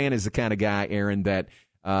Jay Fran is the kind of guy, Aaron, that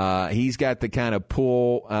he's got the kind of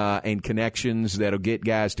pull and connections that'll get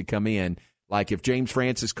guys to come in. Like if James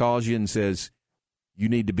Francis calls you and says, you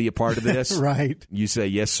need to be a part of this. Right. You say,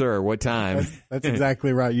 yes, sir. What time? That's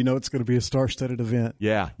exactly right. You know it's going to be a star-studded event.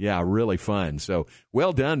 Yeah, really fun. So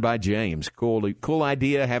well done by James. Cool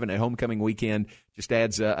idea. Having a homecoming weekend just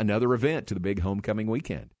adds another event to the big homecoming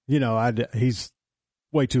weekend. You know, he's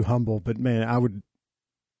way too humble, but man,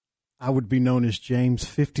 I would be known as James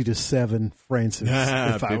 50-7 Francis.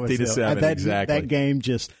 If 50-7, exactly. That game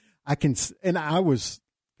I was,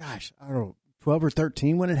 I don't know, 12 or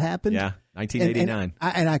 13 when it happened. Yeah, 1989.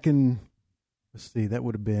 And I can, let's see, that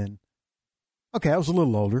would have been, I was a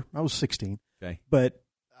little older. I was 16. Okay. But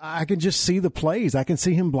I can just see the plays. I can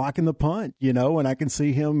see him blocking the punt, and I can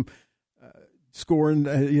see him scoring,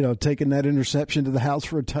 taking that interception to the house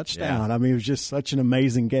for a touchdown. Yeah. I mean, it was just such an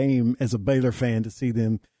amazing game as a Baylor fan to see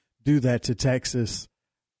them do that to Texas.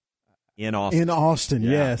 In Austin,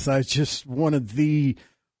 yes. It's just one of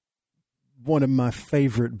my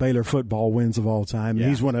favorite Baylor football wins of all time. Yeah.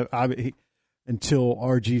 He's until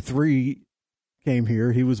RG3 came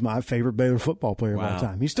here, he was my favorite Baylor football player of all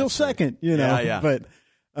time. He's still second, but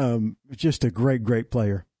just a great, great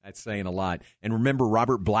player. That's saying a lot. And remember,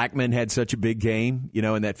 Robert Blackman had such a big game,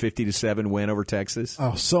 in that 50-7 win over Texas.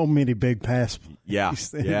 Oh, so many big pass plays. Yeah.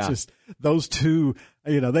 Just those two,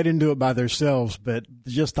 they didn't do it by themselves, but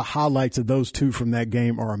just the highlights of those two from that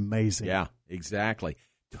game are amazing. Yeah, exactly.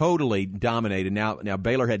 Totally dominated. Now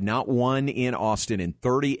Baylor had not won in Austin in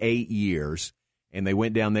 38 years, and they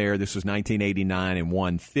went down there. This was 1989 and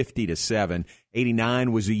won 50-7.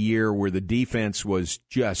 89 was a year where the defense was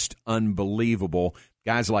just unbelievable.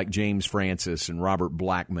 Guys like James Francis and Robert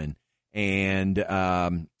Blackman, and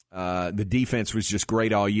the defense was just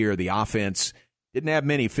great all year. The offense didn't have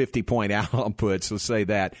many 50-point outputs, let's say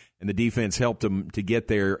that, and the defense helped them to get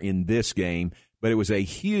there in this game. But it was a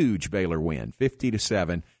huge Baylor win,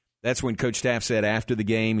 50-7. That's when Coach Staff said after the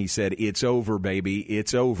game, he said, "It's over, baby,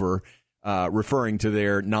 it's over," referring to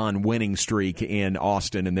their non-winning streak in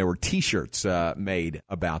Austin, and there were T-shirts made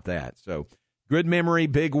about that. So good memory,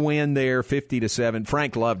 big win there, 50-7.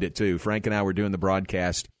 Frank loved it too. Frank and I were doing the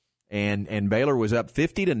broadcast, and Baylor was up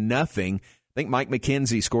 50-0. I think Mike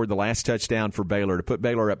McKenzie scored the last touchdown for Baylor to put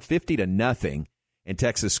Baylor up 50-0, and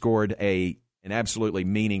Texas scored an absolutely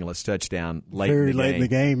meaningless touchdown very late in the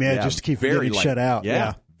game. Yeah, just to keep getting shut out.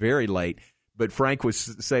 Yeah, very late. But Frank was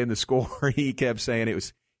saying the score. He kept saying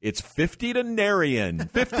it's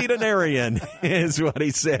 50-0. 50-0 is what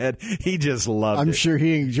he said. He just loved it. I'm sure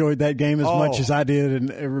he enjoyed that game as much as I did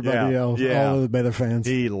and everybody else, all of the Baylor fans.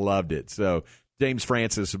 He loved it. So James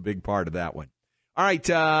Francis, a big part of that one. All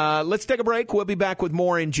right, let's take a break. We'll be back with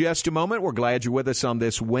more in just a moment. We're glad you're with us on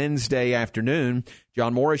this Wednesday afternoon.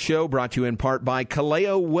 John Morris Show brought to you in part by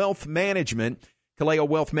Kaleo Wealth Management. Kaleo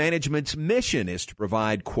Wealth Management's mission is to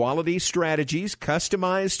provide quality strategies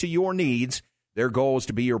customized to your needs. Their goal is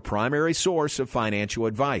to be your primary source of financial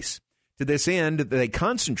advice. To this end, they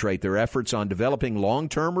concentrate their efforts on developing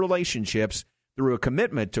long-term relationships through a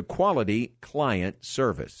commitment to quality client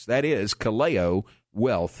service. That is Kaleo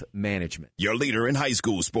Wealth Management. Your leader in high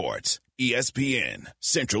school sports, ESPN,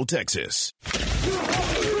 Central Texas.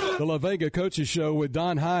 The La Vega Coaches Show with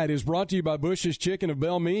Don Hyde is brought to you by Bush's Chicken of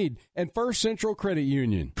Belle Meade and First Central Credit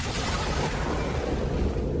Union.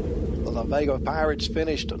 The La Vega Pirates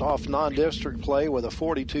finished off non-district play with a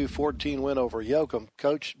 42-14 win over Yoakum.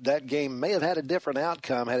 Coach, that game may have had a different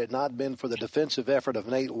outcome had it not been for the defensive effort of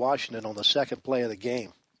Nate Washington on the second play of the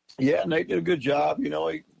game. Yeah, Nate did a good job.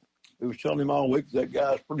 We was telling him all week that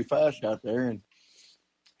guy's pretty fast out there, and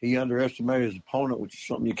he underestimated his opponent, which is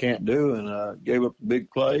something you can't do, and gave up a big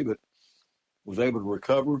play, but was able to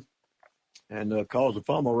recover and caused a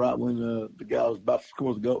fumble right when the guy was about to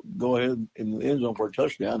score the go ahead in the end zone for a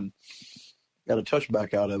touchdown, and got a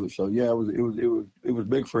touchback out of it. So yeah, it was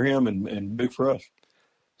big for him and big for us.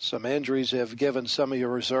 Some injuries have given some of your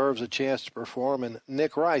reserves a chance to perform, and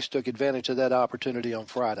Nick Rice took advantage of that opportunity on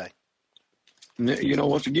Friday.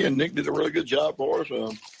 Once again, Nick did a really good job for us,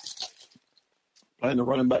 playing the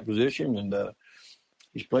running back position, and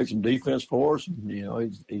he's played some defense for us. And,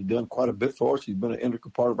 he's done quite a bit for us. He's been an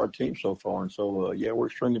integral part of our team so far, and so we're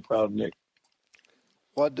extremely proud of Nick.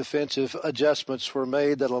 What defensive adjustments were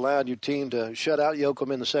made that allowed your team to shut out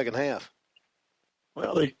Yoakum in the second half?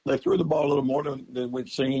 Well, they threw the ball a little more than we'd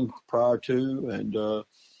seen prior to, and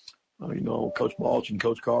Coach Balch and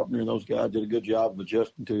Coach Carpenter and those guys did a good job of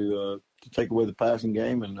adjusting to take away the passing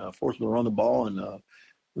game and force them to run the ball, and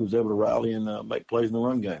we was able to rally and make plays in the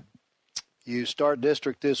run game. You start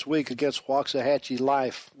district this week against Waxahachie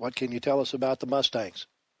Life. What can you tell us about the Mustangs?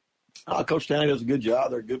 Coach Stanley does a good job.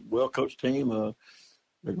 They're a good, well-coached team.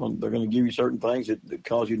 They're going to give you certain things that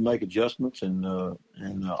cause you to make adjustments and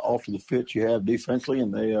alter the fit you have defensively,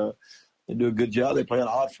 and they do a good job. They play an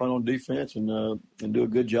odd front on defense and do a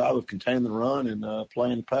good job of containing the run and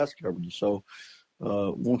playing pass coverage. So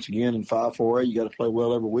once again, in 5-4A, you got to play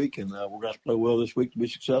well every week, and we're going to play well this week to be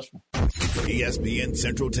successful. ESPN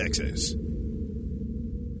Central Texas.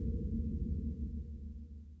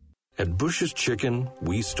 At Bush's Chicken,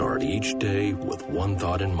 we start each day with one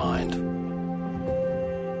thought in mind.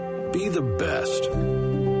 Be the best.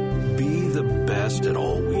 Be the best at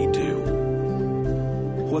all we do.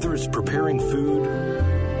 Whether it's preparing food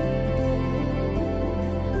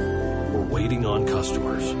or waiting on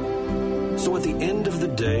customers. So at the end of the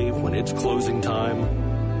day, when it's closing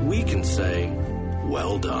time, we can say,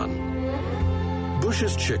 well done.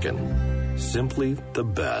 Bush's Chicken. Simply the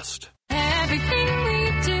best.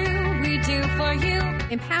 Everything we do for you.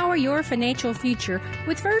 Empower your financial future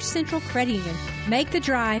with First Central Credit Union. Make the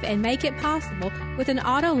drive and make it possible with an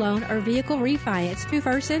auto loan or vehicle refinance through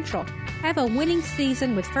First Central. Have a winning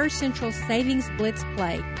season with First Central Savings Blitz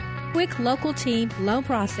Play. Quick local team loan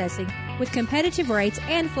processing with competitive rates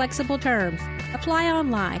and flexible terms. Apply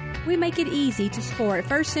online. We make it easy to score at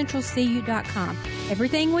firstcentralcu.com.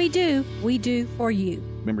 Everything we do for you.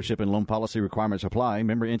 Membership and loan policy requirements apply.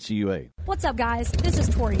 Member NCUA. What's up, guys? This is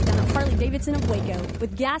Tori down at Harley-Davidson of Waco.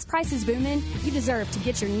 With gas prices booming, you deserve to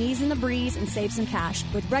get your knees in the breeze and save some cash.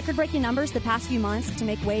 With record-breaking numbers the past few months to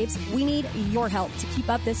make waves, we need your help to keep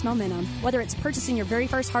up this momentum. Whether it's purchasing your very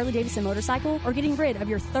first Harley-Davidson motorcycle or getting rid of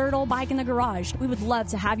your third old bike in the garage, we would love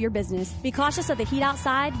to have your business. Be cautious of the heat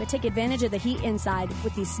outside, but take advantage of the heat inside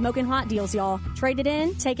with these smoking hot deals, y'all. Trade it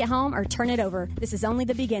in, take it home, or turn it over. This is only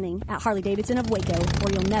the beginning at Harley-Davidson of Waco,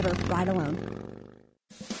 where you'll never ride alone.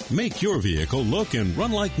 Make your vehicle look and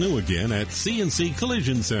run like new again at CNC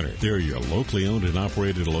Collision Center. They're your locally owned and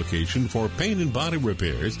operated location for paint and body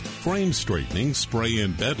repairs, frame straightening, spray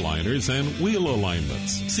and bed liners, and wheel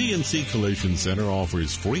alignments. CNC Collision Center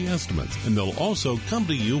offers free estimates, and they'll also come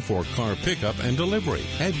to you for car pickup and delivery.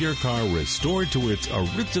 Have your car restored to its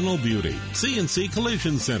original beauty. CNC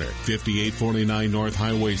Collision Center, 5849 North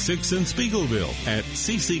Highway 6 in Spiegelville, at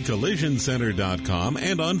cccollisioncenter.com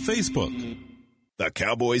and on Facebook. The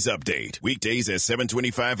Cowboys Update, weekdays at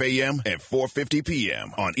 7:25 a.m. and 4:50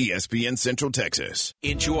 p.m. on ESPN Central Texas.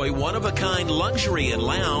 Enjoy one-of-a-kind luxury and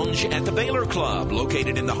lounge at the Baylor Club,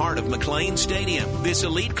 located in the heart of McLean Stadium. This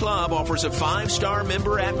elite club offers a 5-star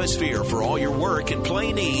member atmosphere for all your work and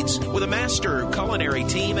play needs, with a master culinary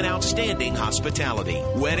team and outstanding hospitality.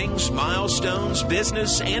 Weddings, milestones,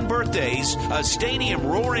 business, and birthdays, a stadium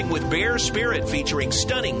roaring with Bear Spirit featuring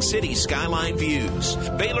stunning city skyline views.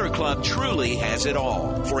 Baylor Club truly has it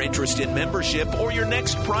all. For interest in membership or your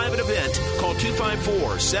next private event, call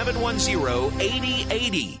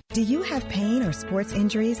 254-710-8080. Do you have pain or sports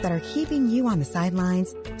injuries that are keeping you on the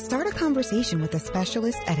sidelines? Start a conversation with a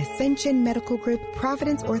specialist at Ascension Medical Group,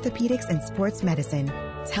 Providence Orthopedics and Sports Medicine.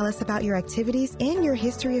 Tell us about your activities and your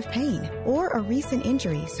history of pain or a recent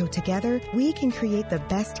injury so together we can create the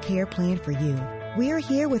best care plan for you. We are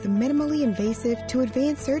here with minimally invasive to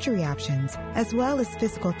advanced surgery options, as well as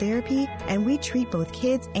physical therapy, and we treat both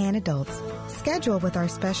kids and adults. Schedule with our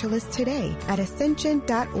specialist today at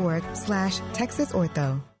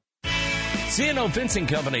ascension.org/TexasOrtho. C&O Fencing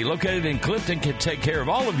Company, located in Clifton, can take care of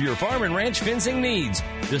all of your farm and ranch fencing needs.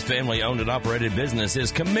 This family-owned and operated business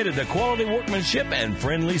is committed to quality workmanship and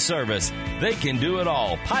friendly service. They can do it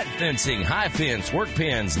all. Pipe fencing, high fence, work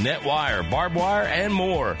pins, net wire, barbed wire, and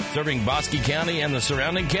more. Serving Bosque County and the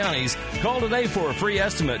surrounding counties. Call today for a free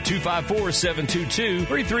estimate,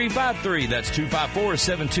 254-722-3353. That's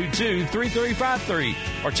 254-722-3353.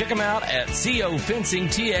 Or check them out at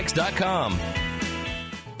cofencingtx.com.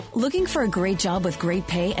 Looking for a great job with great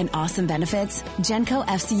pay and awesome benefits? Genco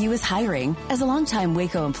FCU is hiring. As a longtime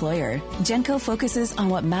Waco employer, Genco focuses on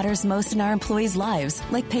what matters most in our employees' lives,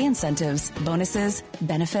 like pay incentives, bonuses,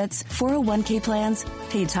 benefits, 401k plans,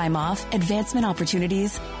 paid time off, advancement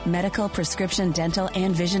opportunities, medical, prescription, dental,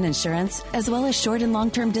 and vision insurance, as well as short and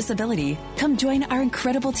long-term disability. Come join our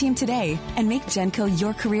incredible team today and make Genco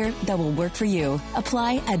your career that will work for you.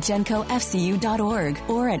 Apply at GencoFCU.org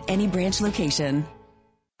or at any branch location.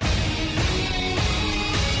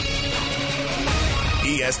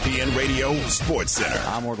 ESPN Radio Sports Center.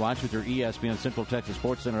 I'm Ward Watch with your ESPN Central Texas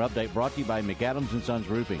Sports Center update brought to you by McAdams & Sons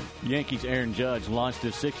Roofing. Yankees' Aaron Judge launched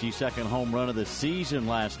his 62nd home run of the season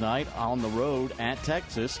last night on the road at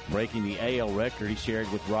Texas, breaking the AL record he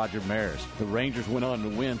shared with Roger Maris. The Rangers went on to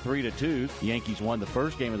win 3-2. The Yankees won the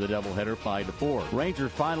first game of the doubleheader 5-4.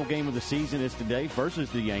 Rangers' final game of the season is today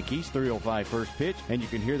versus the Yankees, 3:05 first pitch, and you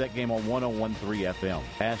can hear that game on 101.3 FM.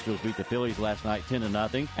 Astros beat the Phillies last night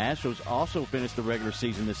 10-0. Astros also finished the regular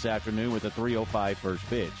season this afternoon with a 3:05 first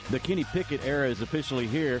pitch. The Kenny Pickett era is officially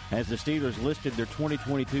here as the Steelers listed their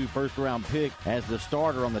 2022 first-round pick as the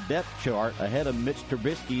starter on the depth chart ahead of Mitch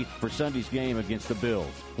Trubisky for Sunday's game against the Bills.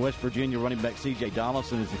 West Virginia running back C.J.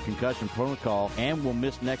 Donaldson is in concussion protocol and will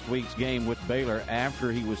miss next week's game with Baylor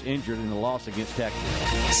after he was injured in the loss against Texas.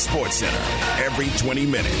 Sports Center, every 20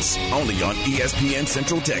 minutes, only on ESPN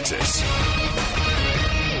Central Texas.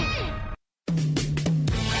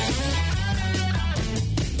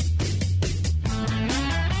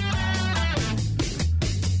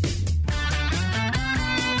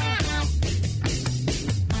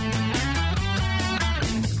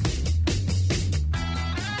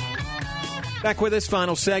 Back with this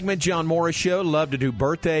final segment, John Morris Show. Love to do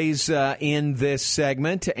birthdays in this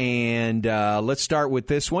segment. And let's start with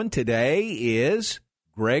this one. Today is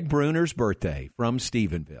Greg Bruner's birthday from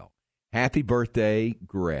Stephenville. Happy birthday,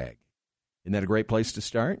 Greg. Isn't that a great place to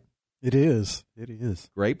start? It is. It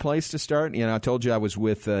is. Great place to start. You know, I told you I was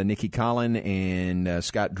with Nikki Collin and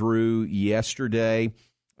Scott Drew yesterday.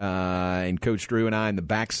 And Coach Drew and I in the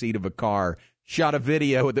back seat of a car shot a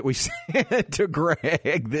video that we sent to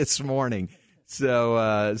Greg this morning.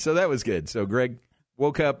 So that was good. So Greg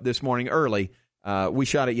woke up this morning early. We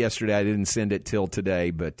shot it yesterday. I didn't send it till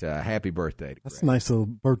today, but happy birthday to Greg. That's a nice little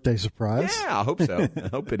birthday surprise. Yeah, I hope so. I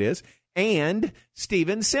hope it is. And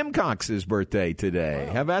Stephen Simcox's birthday today.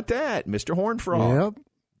 Wow. How about that, Mr. Hornfrog? Yep.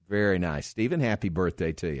 Very nice. Stephen, happy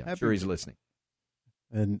birthday to you. I'm sure he's listening.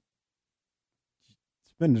 And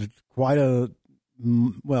it's been quite a...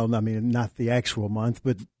 Well, I mean, not the actual month,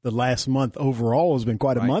 but the last month overall has been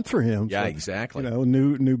quite a month for him. Yeah, so, exactly. You know,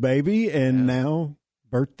 new baby, and now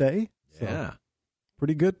birthday. So yeah,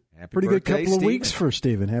 pretty good. Happy good couple Stephen. of weeks for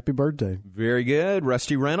Stephen. Happy birthday. Very good.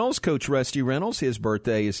 Rusty Reynolds, Coach Rusty Reynolds, his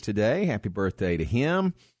birthday is today. Happy birthday to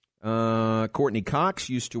him. Courtney Cox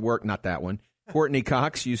used to work, not that one. Courtney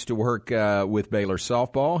Cox used to work with Baylor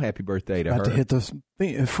softball. Happy birthday to her. About to hit the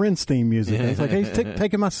Friends theme music. It's like, hey,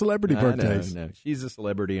 taking my celebrity birthdays. No, she's a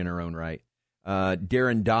celebrity in her own right.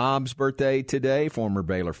 Darren Dobbs' birthday today, former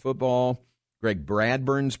Baylor football. Greg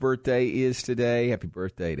Bradburn's birthday is today. Happy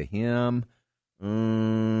birthday to him.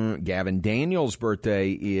 Gavin Daniels'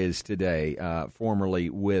 birthday is today, formerly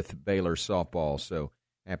with Baylor softball. So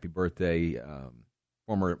happy birthday,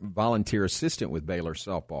 former volunteer assistant with Baylor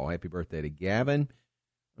softball. Happy birthday to Gavin.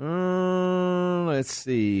 Let's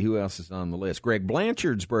see who else is on the list. Greg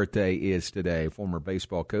Blanchard's birthday is today, former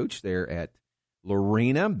baseball coach there at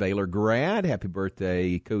Lorena, Baylor grad. Happy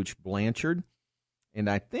birthday, Coach Blanchard. And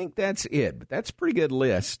I think that's it, but that's a pretty good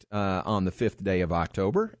list on the 5th day of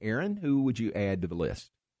October. Aaron, who would you add to the list?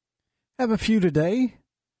 Have a few today.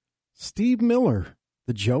 Steve Miller,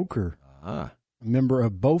 the Joker. A member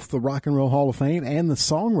of both the Rock and Roll Hall of Fame and the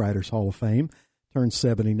Songwriters Hall of Fame, turns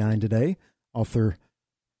 79 today. Author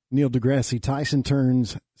Neil deGrasse Tyson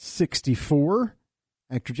turns 64.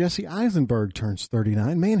 Actor Jesse Eisenberg turns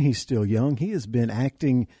 39. Man, he's still young. He has been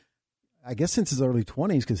acting, I guess, since his early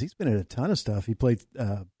 20s because he's been in a ton of stuff. He played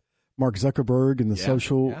Mark Zuckerberg in the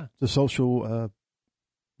Social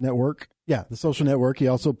Network. Yeah, the Social Network. He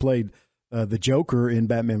also played the Joker in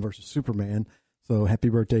Batman vs. Superman. So happy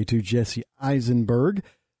birthday to Jesse Eisenberg.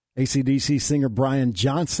 AC/DC singer Brian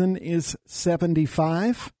Johnson is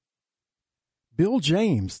 75. Bill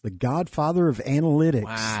James, the godfather of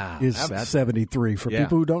analytics, is 73. For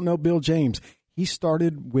people who don't know Bill James, he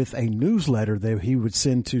started with a newsletter that he would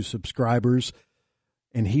send to subscribers,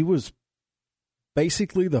 and he was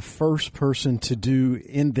basically the first person to do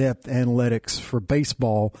in-depth analytics for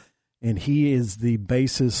baseball, and he is the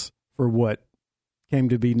basis for what came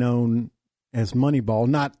to be known as Moneyball.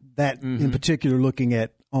 Not that in particular looking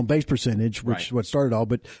at on-base percentage, which is what started all,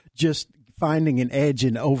 but just finding an edge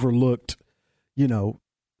in overlooked,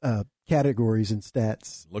 categories and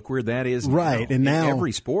stats. Look where that is right now, and now in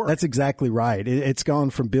every sport. That's exactly right. It's gone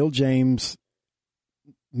from Bill James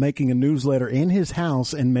making a newsletter in his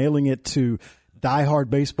house and mailing it to diehard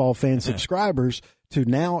baseball fan subscribers to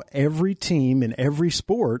now every team in every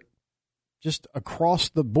sport, just across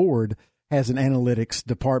the board, has an analytics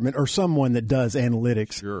department or someone that does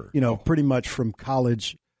analytics. Sure. Pretty much from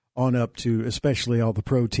college on up to especially all the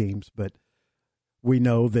pro teams. But We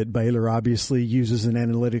know that Baylor obviously uses an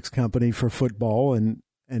analytics company for football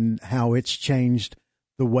and how it's changed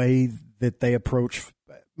the way that they approach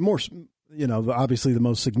more, obviously the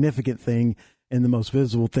most significant thing and the most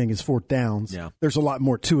visible thing is fourth downs. Yeah. There's a lot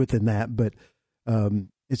more to it than that, but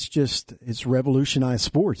it's revolutionized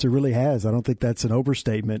sports. It really has. I don't think that's an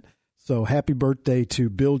overstatement. So happy birthday to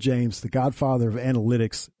Bill James, the godfather of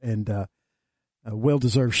analytics, and a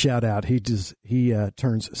well-deserved shout-out. He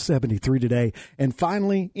turns 73 today. And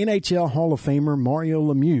finally, NHL Hall of Famer Mario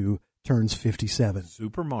Lemieux turns 57.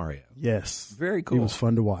 Super Mario. Yes. Very cool. He was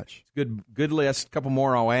fun to watch. Good list. A couple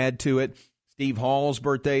more I'll add to it. Steve Hall's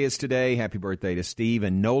birthday is today. Happy birthday to Steve.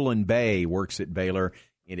 And Nolan Bay works at Baylor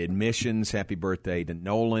in admissions. Happy birthday to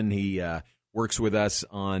Nolan. He works with us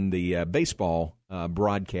on the baseball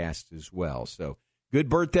broadcast as well. So good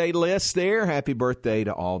birthday list there. Happy birthday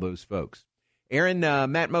to all those folks. Aaron,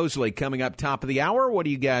 Matt Mosley coming up top of the hour. What do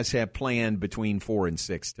you guys have planned between 4 and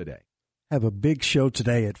 6 today? Have a big show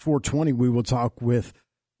today at 4:20. We will talk with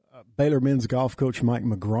Baylor men's golf coach Mike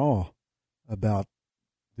McGraw about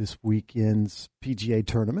this weekend's PGA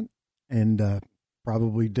tournament and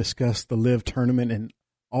probably discuss the LIV tournament and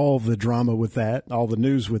all the drama with that, all the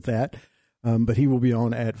news with that. But he will be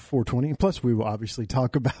on at 4:20. Plus, we will obviously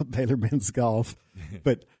talk about Baylor men's golf.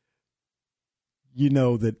 But you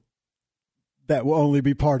know that will only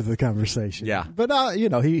be part of the conversation. Yeah. But,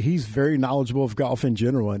 he's very knowledgeable of golf in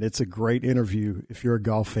general, and it's a great interview if you're a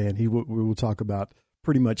golf fan. We will talk about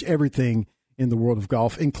pretty much everything in the world of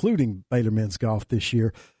golf, including Baylor men's golf this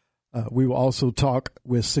year. We will also talk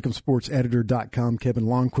with SicEmSportsEditor.com Kevin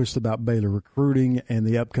Longquist about Baylor recruiting and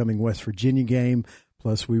the upcoming West Virginia game.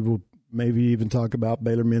 Plus, we will maybe even talk about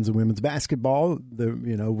Baylor men's and women's basketball,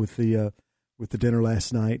 with the dinner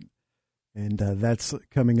last night. And that's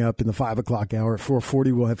coming up in the 5 o'clock hour. At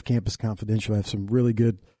 4:40, we'll have Campus Confidential. Have some really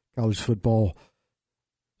good college football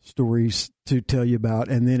stories to tell you about.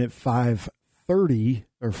 And then at 5:30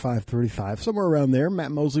 or 5:35, somewhere around there,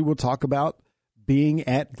 Matt Mosley will talk about being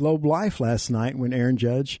at Globe Life last night when Aaron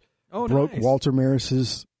Judge broke nice. Walter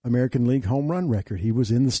Maris's American League home run record. He was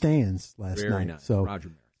in the stands last night. Very nice. So Roger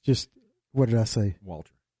Maris. just, what did I say?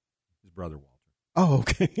 Walter. His brother Walter. Oh,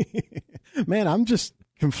 okay. Man, I'm just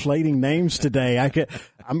conflating names today.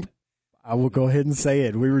 I will go ahead and say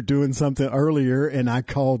it. We were doing something earlier, and I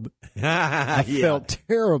called. I felt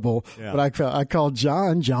terrible, but I called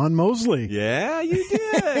John Mosley. Yeah, you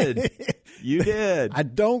did. You did. I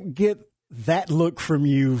don't get that look from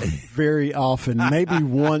you very often. Maybe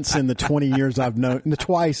once in the 20 years I've known,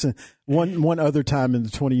 twice, and one other time in the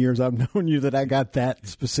 20 years I've known you that I got that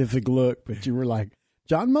specific look. But you were like,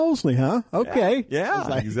 John Mosley, huh? Okay.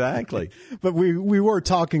 Yeah, exactly. But we were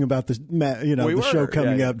talking about the show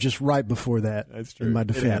coming up just right before that. That's true. In my It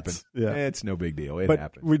defense. happened. It's no big deal. It but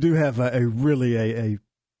happened. we do have a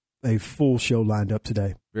full show lined up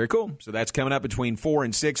today. Very cool. So that's coming up between 4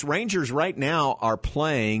 and 6. Rangers right now are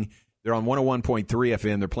playing. They're on 101.3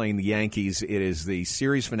 FM. They're playing the Yankees. It is the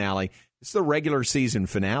series finale. It's the regular season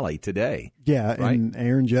finale today. Yeah, right? And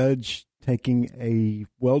Aaron Judge taking a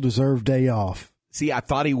well-deserved day off. See, I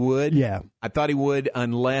thought he would. Yeah. I thought he would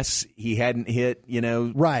unless he hadn't hit,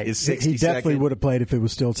 right. his 60 He definitely would have played if it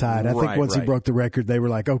was still tied. I think once he broke the record, they were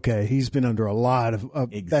like, okay, he's been under a lot of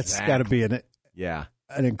exactly. That's got to be an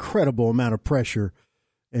incredible amount of pressure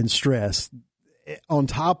and stress on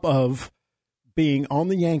top of being on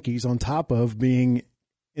the Yankees, on top of being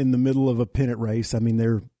in the middle of a pennant race. I mean,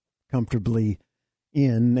 they're comfortably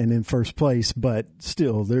in first place, but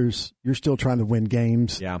still, you're still trying to win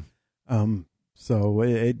games. Yeah. So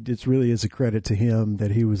it really is a credit to him that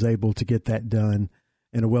he was able to get that done,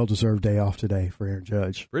 and a well-deserved day off today for Aaron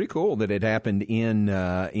Judge. Pretty cool that it happened in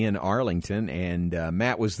Arlington, and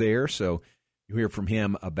Matt was there, so you hear from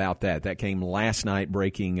him about that. That came last night,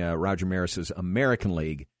 breaking Roger Maris's American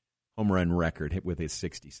League home run record with his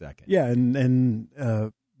 62nd. Yeah, and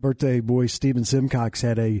birthday boy Steven Simcox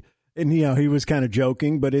had he was kind of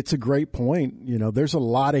joking, but it's a great point. There's a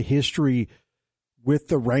lot of history with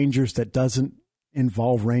the Rangers that doesn't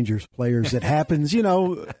involve Rangers players. It happens,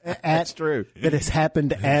 That's true. That has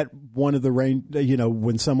happened at one of the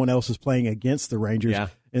when someone else is playing against the Rangers. Yeah.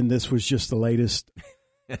 And this was just the latest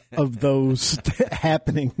of those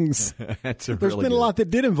happenings. There's been a lot that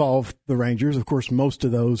did involve the Rangers. Of course, most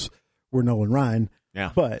of those were Nolan Ryan.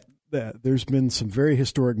 Yeah. But there's been some very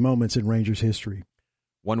historic moments in Rangers history.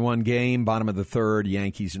 1-1 game, bottom of the third,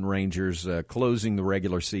 Yankees and Rangers closing the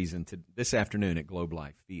regular season this afternoon at Globe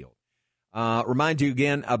Life Field. Remind you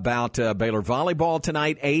again about Baylor volleyball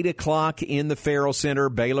tonight, 8 o'clock in the Farrell Center.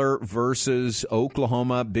 Baylor versus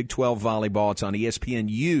Oklahoma, Big 12 volleyball. It's on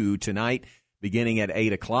ESPNU tonight, beginning at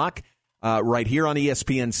 8 o'clock. right here on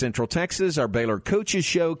ESPN Central Texas. Our Baylor Coaches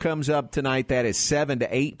Show comes up tonight. That is 7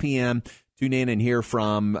 to 8 p.m. Tune in and hear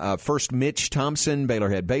from first Mitch Thompson, Baylor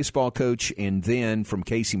head baseball coach, and then from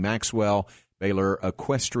Casey Maxwell, Baylor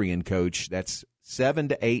equestrian coach. That's 7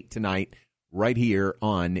 to 8 tonight right here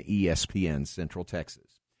on ESPN Central Texas.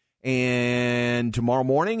 And tomorrow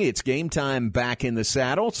morning, it's game time back in the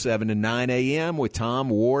saddle, 7 to 9 a.m. with Tom,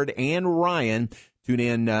 Ward, and Ryan. Tune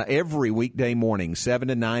in every weekday morning, 7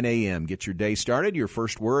 to 9 a.m. Get your day started. Your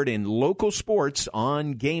first word in local sports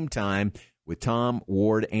on Game Time with Tom,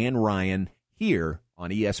 Ward, and Ryan here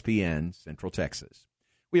on ESPN Central Texas.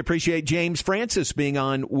 We appreciate James Francis being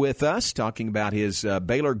on with us, talking about his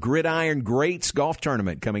Baylor Gridiron Greats Golf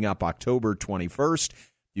Tournament coming up October 21st.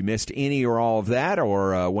 If you missed any or all of that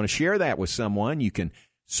or want to share that with someone, you can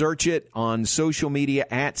search it on social media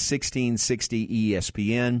at 1660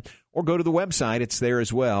 ESPN or go to the website. It's there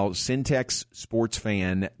as well,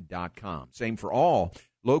 syntexsportsfan.com. Same for all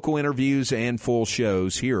local interviews and full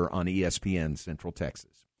shows here on ESPN Central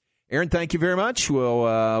Texas. Aaron, thank you very much.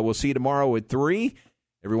 We'll see you tomorrow at 3.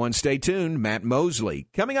 Everyone stay tuned. Matt Mosley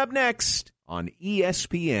coming up next on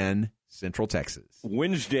ESPN Central Texas.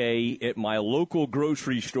 Wednesday at my local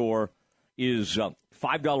grocery store is $5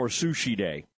 sushi day.